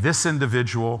 today, this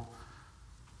individual,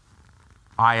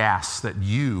 I ask that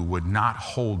you would not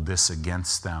hold this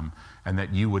against them and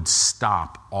that you would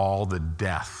stop all the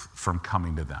death from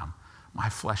coming to them. My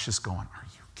flesh is going, are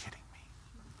you kidding me?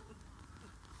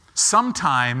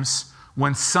 Sometimes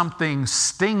when something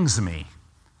stings me,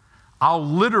 I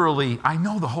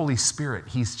know the Holy Spirit,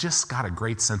 he's just got a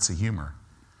great sense of humor.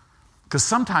 Because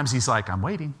sometimes he's like, I'm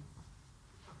waiting.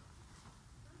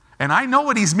 And I know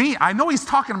what he's mean. I know he's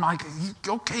talking. I'm like,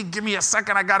 okay, give me a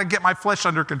second. I got to get my flesh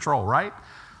under control, right?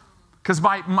 Because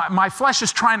my flesh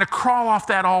is trying to crawl off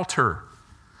that altar.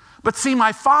 But see,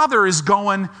 my Father is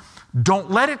going, don't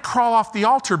let it crawl off the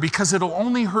altar because it'll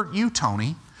only hurt you,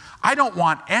 Tony. I don't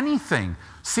want anything.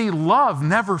 See, love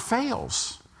never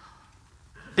fails.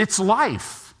 It's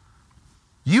life.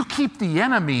 You keep the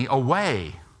enemy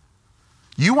away.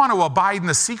 You want to abide in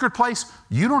the secret place?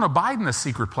 You don't abide in the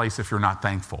secret place if you're not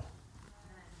thankful.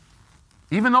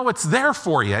 Even though it's there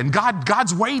for you, and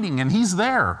God's waiting, and he's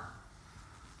there.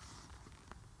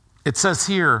 It says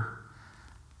here,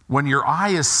 when your eye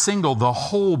is single, the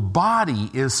whole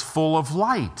body is full of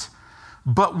light.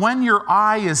 But when your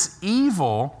eye is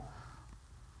evil,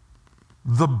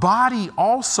 the body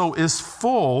also is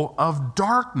full of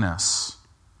darkness.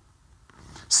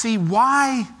 See,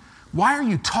 why are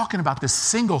you talking about this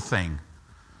single thing?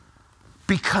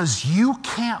 Because you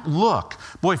can't look.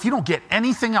 Boy, if you don't get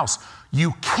anything else,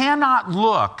 you cannot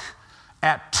look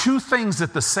at two things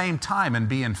at the same time and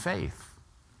be in faith.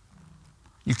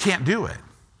 You can't do it.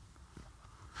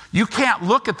 You can't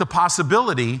look at the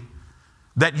possibility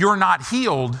that you're not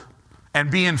healed and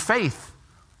be in faith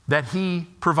that he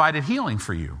provided healing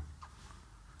for you.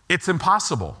 It's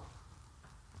impossible.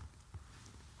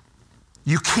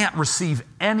 You can't receive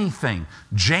anything.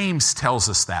 James tells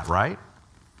us that, right?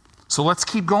 So let's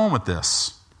keep going with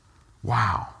this.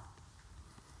 Wow.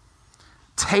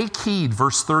 Take heed,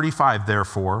 verse 35,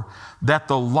 therefore, that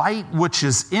the light which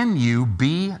is in you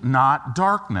be not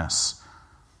darkness.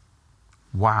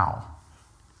 Wow.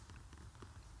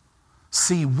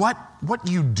 See, what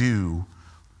you do,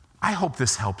 I hope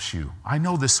this helps you. I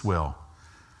know this will.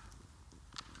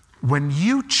 When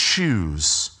you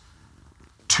choose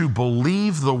to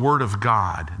believe the word of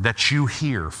God that you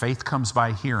hear, faith comes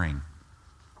by hearing.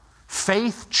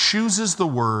 Faith chooses the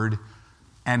word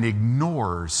and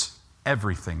ignores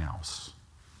everything else.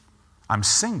 I'm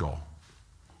single.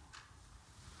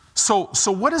 So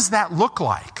what does that look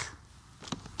like?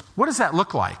 What does that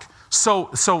look like?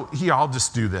 So here, I'll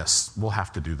just do this. We'll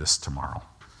have to do this tomorrow.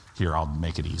 Here, I'll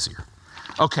make it easier.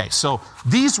 Okay, so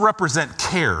these represent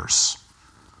cares.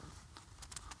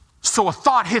 So a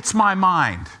thought hits my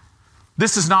mind.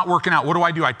 This is not working out.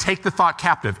 What do? I take the thought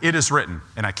captive. It is written,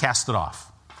 and I cast it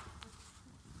off.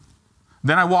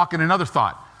 Then I walk in another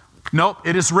thought. Nope,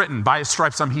 it is written. By his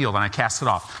stripes I'm healed, and I cast it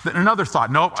off. Then another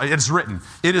thought. Nope, it is written.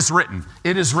 It is written.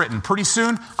 It is written. Pretty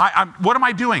soon, what am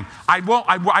I doing?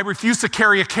 I refuse to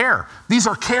carry a care. These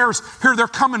are cares. Here, they're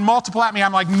coming multiple at me.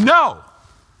 I'm like, no.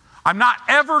 I'm not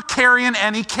ever carrying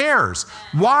any cares.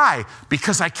 Why?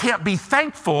 Because I can't be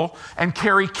thankful and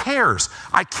carry cares.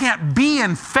 I can't be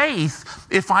in faith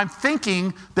if I'm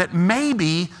thinking that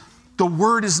maybe the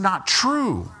word is not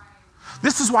true.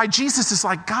 This is why Jesus is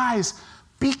like, guys,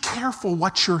 be careful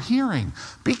what you're hearing.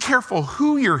 Be careful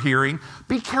who you're hearing.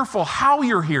 Be careful how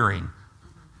you're hearing.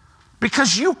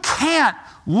 Because you can't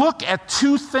look at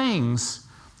two things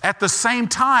at the same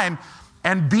time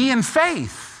and be in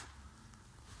faith.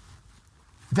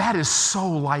 That is so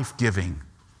life-giving.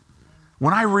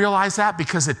 When I realized that,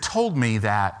 because it told me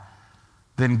that,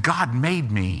 then God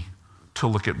made me to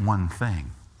look at one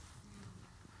thing.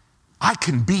 I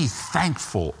can be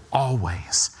thankful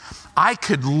always. I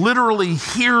could literally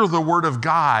hear the word of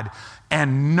God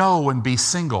and know and be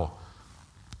single.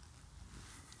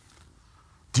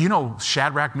 Do you know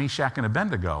Shadrach, Meshach, and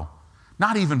Abednego?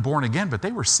 Not even born again, but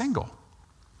they were single.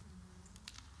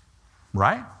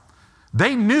 Right?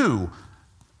 They knew,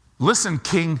 listen,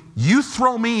 King, you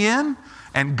throw me in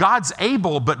and God's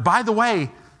able, but by the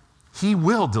way, he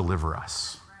will deliver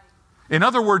us. In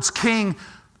other words, King,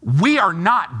 we are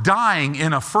not dying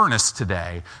in a furnace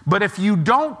today, but if you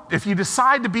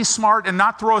decide to be smart and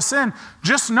not throw us in,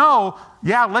 just know,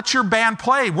 yeah, let your band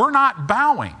play. We're not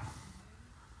bowing.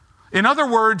 In other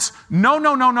words,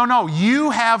 no. You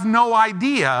have no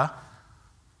idea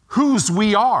whose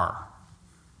we are.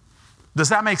 Does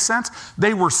that make sense?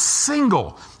 They were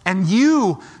single, and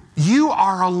you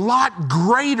are a lot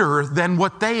greater than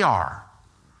what they are.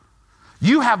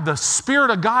 You have the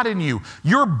Spirit of God in you.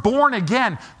 You're born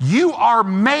again. You are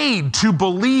made to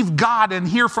believe God and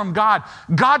hear from God.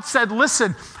 God said,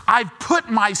 listen, I've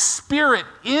put my Spirit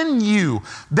in you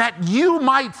that you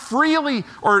might freely,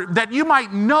 or that you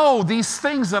might know these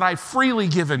things that I've freely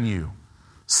given you.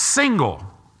 Single.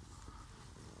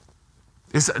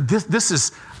 This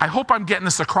is, I hope I'm getting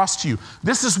this across to you.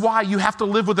 This is why you have to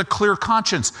live with a clear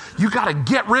conscience. You got to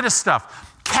get rid of stuff.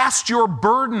 Cast your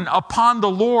burden upon the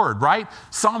Lord, right?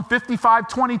 Psalm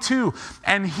 55:22.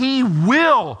 And he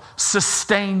will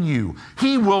sustain you.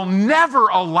 He will never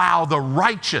allow the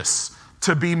righteous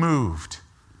to be moved.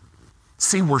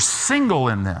 See, we're single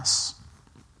in this.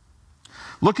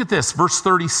 Look at this, verse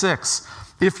 36.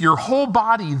 If your whole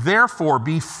body therefore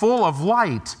be full of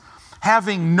light,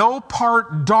 having no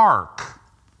part dark,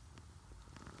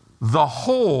 the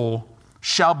whole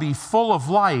shall be full of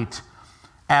light,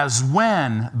 as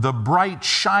when the bright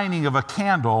shining of a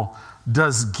candle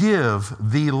does give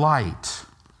thee light.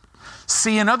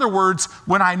 See, in other words,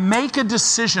 when I make a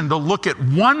decision to look at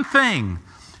one thing,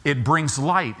 it brings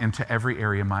light into every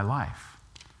area of my life.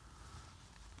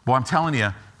 Well, I'm telling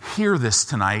you, hear this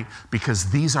tonight,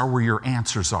 because these are where your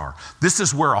answers are. This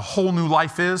is where a whole new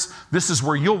life is. This is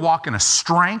where you'll walk in a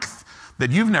strength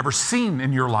that you've never seen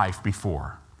in your life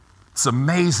before. It's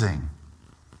amazing.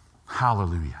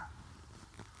 Hallelujah.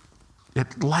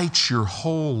 It lights your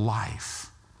whole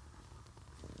life.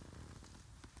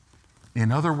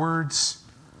 In other words,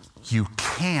 you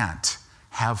can't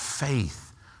have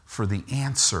faith for the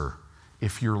answer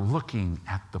if you're looking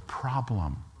at the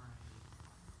problem.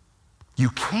 You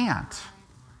can't.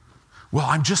 Well,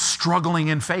 I'm just struggling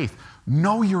in faith.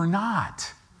 No, you're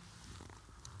not.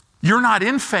 You're not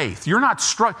in faith.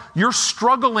 You're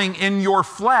struggling in your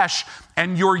flesh,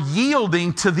 and you're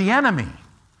yielding to the enemy.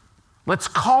 Let's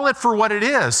call it for what it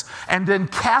is, and then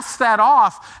cast that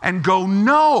off and go,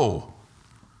 no,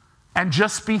 and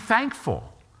just be thankful.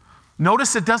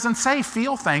 Notice it doesn't say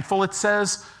feel thankful. It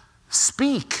says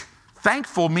speak.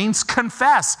 Thankful means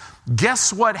confess.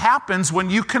 Guess what happens when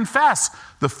you confess?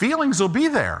 The feelings will be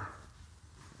there.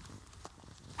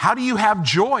 How do you have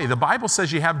joy? The Bible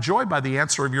says you have joy by the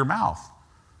answer of your mouth.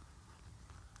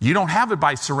 You don't have it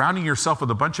by surrounding yourself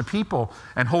with a bunch of people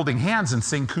and holding hands and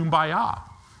sing Kumbaya.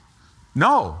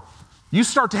 No. You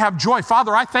start to have joy.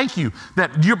 Father, I thank you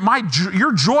that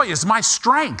your joy is my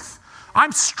strength.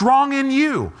 I'm strong in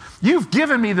you. You've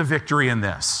given me the victory in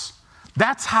this.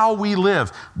 That's how we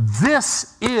live.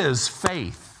 This is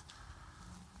faith.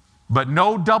 But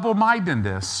no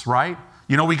double-mindedness, right?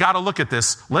 You know, we got to look at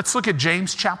this. Let's look at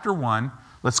James chapter 1.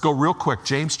 Let's go real quick.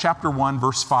 James chapter 1,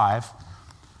 verse 5.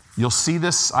 You'll see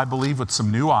this, I believe, with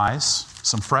some new eyes,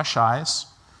 some fresh eyes.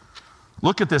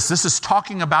 Look at this. This is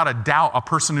talking about a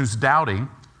person who's doubting.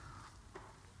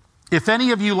 If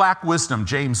any of you lack wisdom,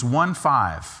 James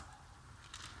 1:5,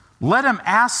 let him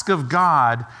ask of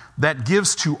God that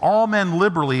gives to all men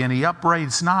liberally, and he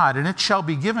upbraids not, and it shall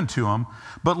be given to him.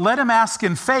 But let him ask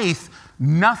in faith,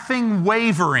 nothing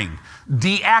wavering.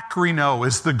 Diakrino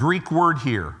is the Greek word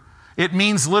here. It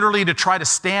means literally to try to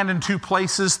stand in two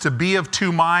places, to be of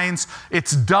two minds.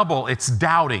 It's double, it's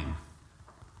doubting.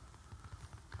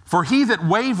 For he that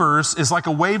wavers is like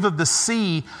a wave of the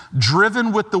sea,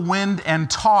 driven with the wind and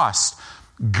tossed.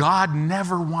 God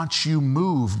never wants you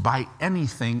moved by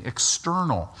anything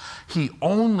external. He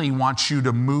only wants you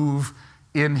to move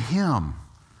in Him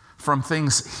from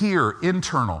things here,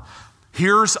 internal.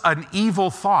 Here's an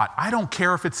evil thought. I don't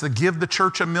care if it's to give the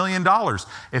church $1 million.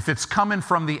 If it's coming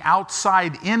from the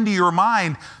outside into your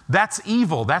mind, that's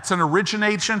evil. That's an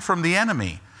origination from the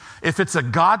enemy. If it's a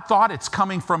God thought, it's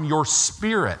coming from your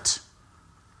spirit.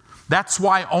 That's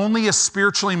why only a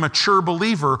spiritually mature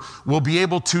believer will be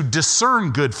able to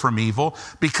discern good from evil,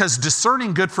 because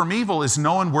discerning good from evil is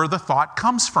knowing where the thought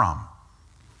comes from.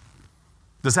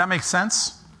 Does that make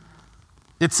sense?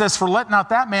 It says, for let not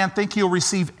that man think he'll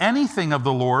receive anything of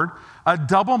the Lord. A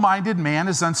double-minded man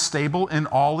is unstable in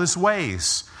all his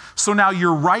ways. So now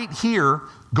you're right here.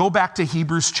 Go back to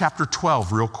Hebrews chapter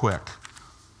 12 real quick.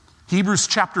 Hebrews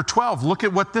chapter 12, look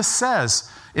at what this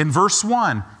says in verse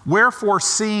 1. Wherefore,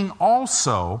 seeing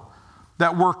also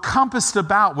that we're compassed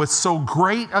about with so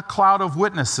great a cloud of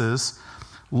witnesses,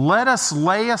 let us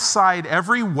lay aside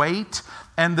every weight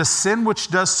and the sin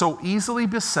which does so easily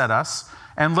beset us,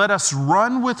 and let us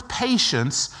run with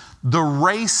patience the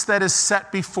race that is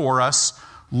set before us,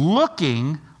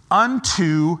 looking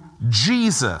unto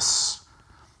Jesus.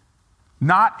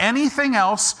 Not anything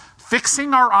else,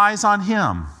 fixing our eyes on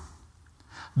Him,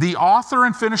 the author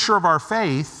and finisher of our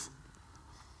faith.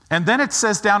 And then it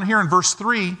says down here in verse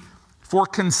 3, for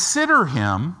consider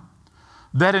Him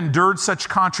that endured such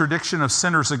contradiction of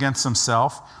sinners against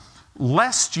Himself,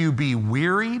 lest you be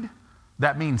wearied,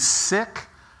 that means sick,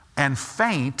 and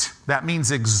faint, that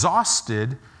means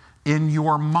exhausted in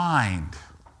your mind.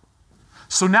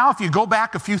 So now if you go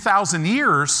back a few thousand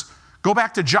years, go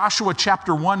back to Joshua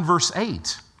chapter 1, verse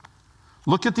 8.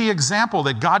 Look at the example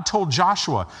that God told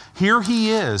Joshua. Here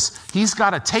he is. He's got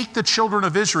to take the children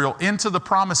of Israel into the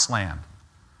promised land.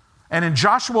 And in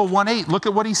Joshua 1:8, look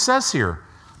at what he says here.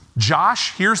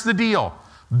 Josh, here's the deal.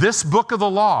 This book of the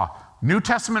law, New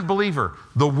Testament believer,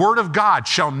 the word of God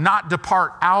shall not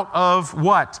depart out of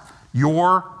what?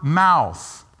 Your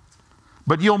mouth.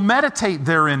 But you'll meditate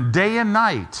therein day and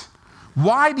night.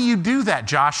 Why do you do that,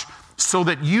 Josh? So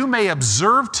that you may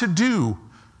observe to do.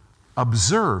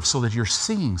 Observe, so that you're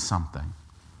seeing something.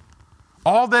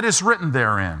 All that is written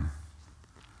therein.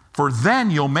 For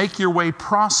then you'll make your way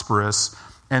prosperous,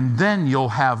 and then you'll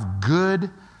have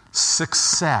good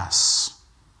success.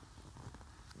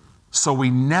 So we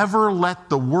never let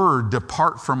the word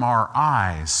depart from our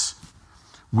eyes.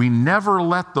 We never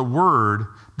let the word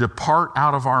depart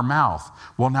out of our mouth.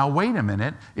 Well, now wait a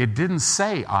minute. It didn't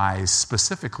say eyes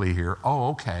specifically here. Oh,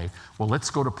 okay. Well, let's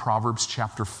go to Proverbs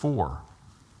chapter 4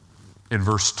 in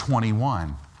verse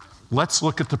 21. Let's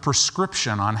look at the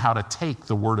prescription on how to take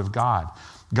the word of God.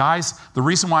 Guys, the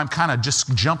reason why I'm kind of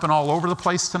just jumping all over the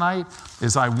place tonight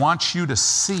is I want you to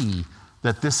see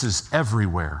that this is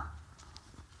everywhere.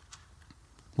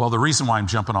 Well, the reason why I'm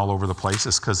jumping all over the place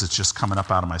is because it's just coming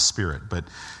up out of my spirit, but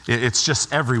it's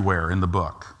just everywhere in the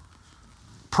book.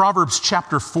 Proverbs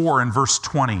chapter 4 and verse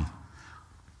 20.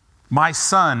 My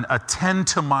son, attend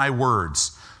to my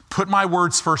words. Put my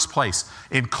words first place.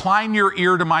 Incline your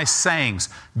ear to my sayings.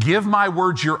 Give my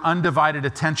words your undivided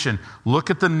attention. Look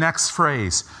at the next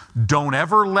phrase. Don't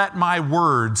ever let my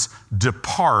words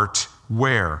depart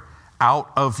where? Out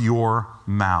of your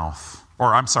mouth.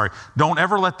 Don't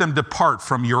ever let them depart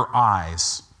from your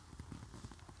eyes.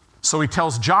 So he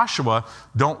tells Joshua,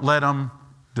 don't let them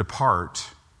depart.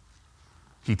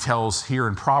 He tells here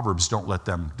in Proverbs, don't let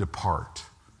them depart.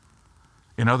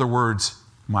 In other words,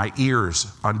 my ears,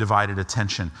 undivided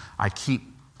attention. I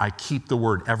keep the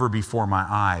word ever before my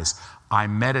eyes. I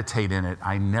meditate in it.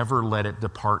 I never let it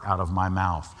depart out of my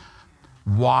mouth.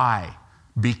 Why?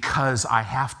 Because I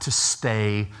have to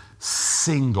stay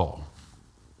single.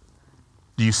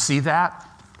 Do you see that?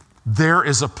 There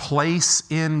is a place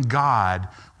in God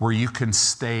where you can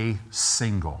stay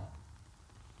single.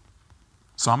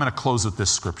 So I'm going to close with this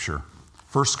scripture.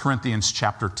 1 Corinthians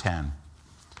chapter 10,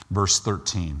 verse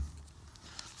 13.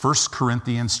 1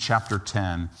 Corinthians chapter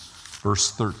 10,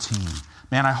 verse 13.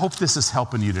 Man, I hope this is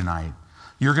helping you tonight.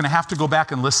 You're going to have to go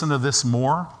back and listen to this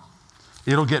more.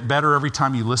 It'll get better every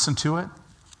time you listen to it.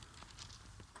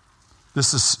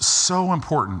 This is so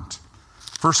important.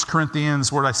 1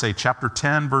 Corinthians, what did I say? Chapter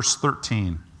 10, verse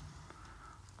 13.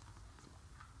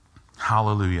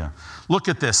 Hallelujah. Look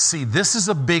at this. See, this is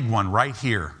a big one right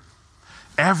here.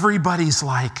 Everybody's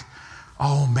like,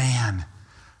 oh man,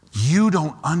 you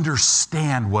don't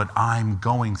understand what I'm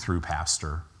going through,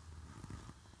 Pastor.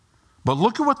 But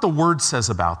look at what the word says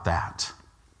about that.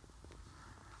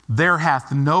 There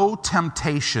hath no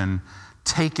temptation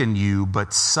taken you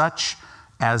but such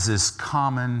as is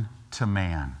common to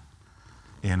man.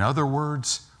 In other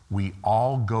words, we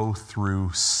all go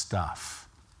through stuff.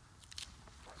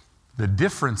 The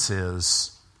difference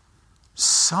is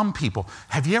some people,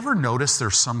 have you ever noticed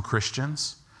there's some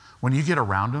Christians, when you get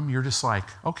around them, you're just like,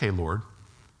 okay, Lord,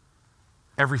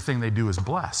 everything they do is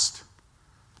blessed.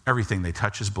 Everything they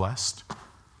touch is blessed.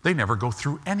 They never go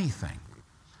through anything.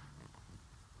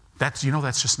 That's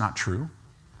just not true.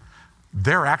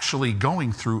 They're actually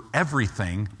going through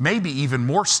everything, maybe even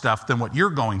more stuff than what you're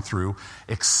going through,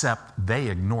 except they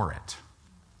ignore it.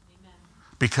 Amen.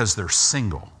 Because they're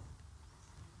single.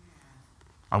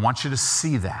 I want you to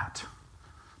see that.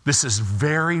 This is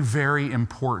very, very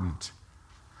important,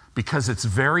 because it's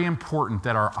very important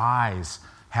that our eyes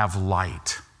have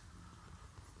light.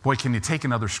 Boy, can you take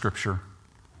another scripture?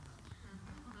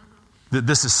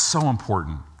 This is so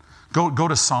important. Go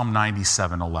to Psalm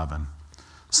 97:11.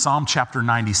 Psalm chapter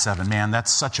 97. Man,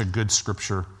 that's such a good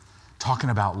scripture talking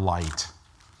about light.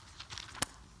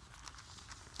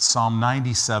 Psalm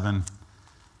 97.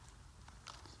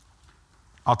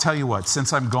 I'll tell you what,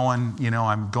 since I'm going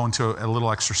to a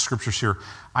little extra scriptures here,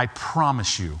 I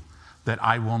promise you that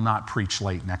I will not preach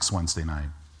late next Wednesday night.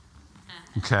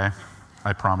 Okay?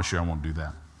 I promise you I won't do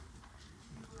that.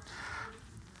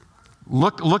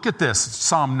 Look at this.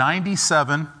 Psalm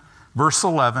 97, verse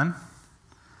 11.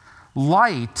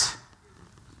 Light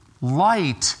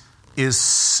is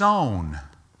sown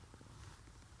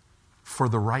for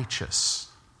the righteous.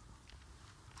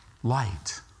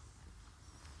 Light.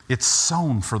 It's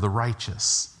sown for the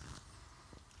righteous.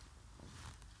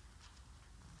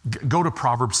 Go to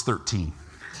Proverbs 13.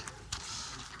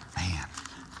 Man,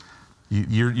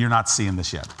 you're not seeing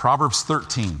this yet. Proverbs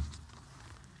 13.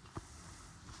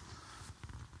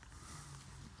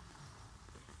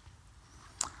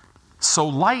 So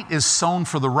light is sown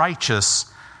for the righteous.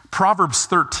 Proverbs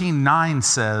 13:9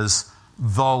 says,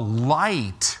 the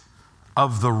light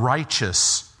of the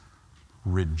righteous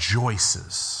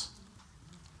rejoices.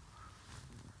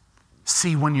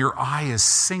 See, when your eye is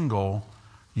single,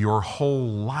 your whole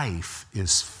life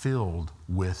is filled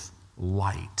with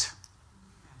light.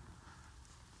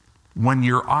 When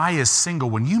your eye is single,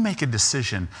 when you make a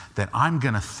decision that I'm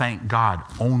going to thank God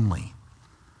only,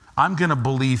 I'm going to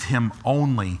believe Him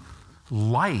only,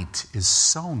 light is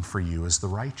sown for you as the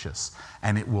righteous,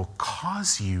 and it will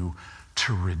cause you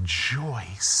to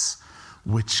rejoice,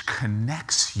 which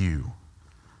connects you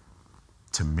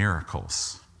to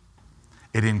miracles.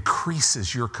 It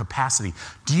increases your capacity.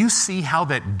 Do you see how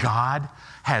that God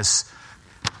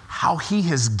how He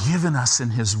has given us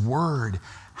in His Word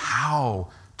how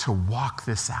to walk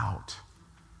this out?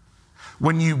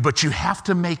 But you have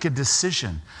to make a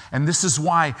decision. And this is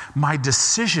why my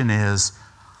decision is,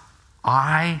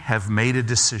 I have made a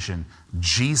decision.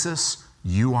 Jesus,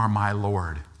 you are my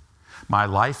Lord. My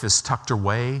life is tucked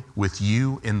away with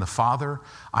you in the Father.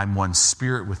 I'm one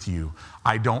spirit with you.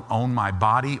 I don't own my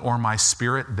body or my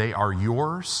spirit. They are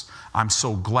yours. I'm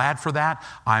so glad for that.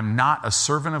 I'm not a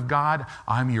servant of God.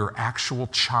 I'm your actual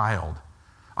child.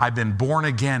 I've been born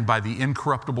again by the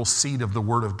incorruptible seed of the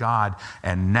Word of God.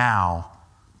 And now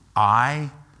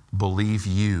I believe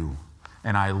you.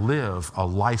 And I live a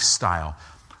lifestyle.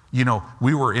 You know,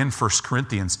 we were in 1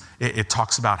 Corinthians. It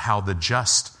talks about how the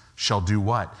just shall do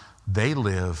what? They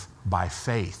live by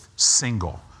faith,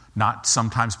 single. Not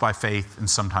sometimes by faith and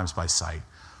sometimes by sight.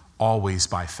 Always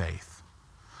by faith.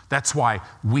 That's why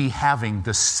we having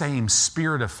the same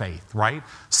spirit of faith, right?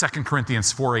 2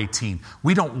 Corinthians 4:18.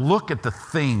 We don't look at the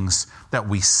things that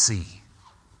we see.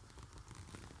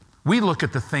 We look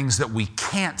at the things that we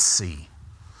can't see.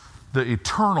 The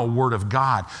eternal Word of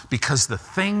God, because the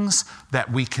things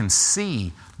that we can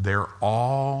see, they're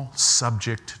all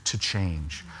subject to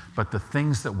change. But the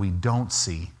things that we don't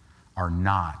see are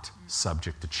not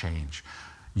subject to change.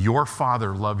 Your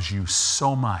Father loves you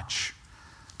so much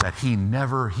that He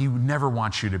never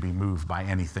wants you to be moved by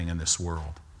anything in this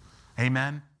world.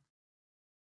 Amen?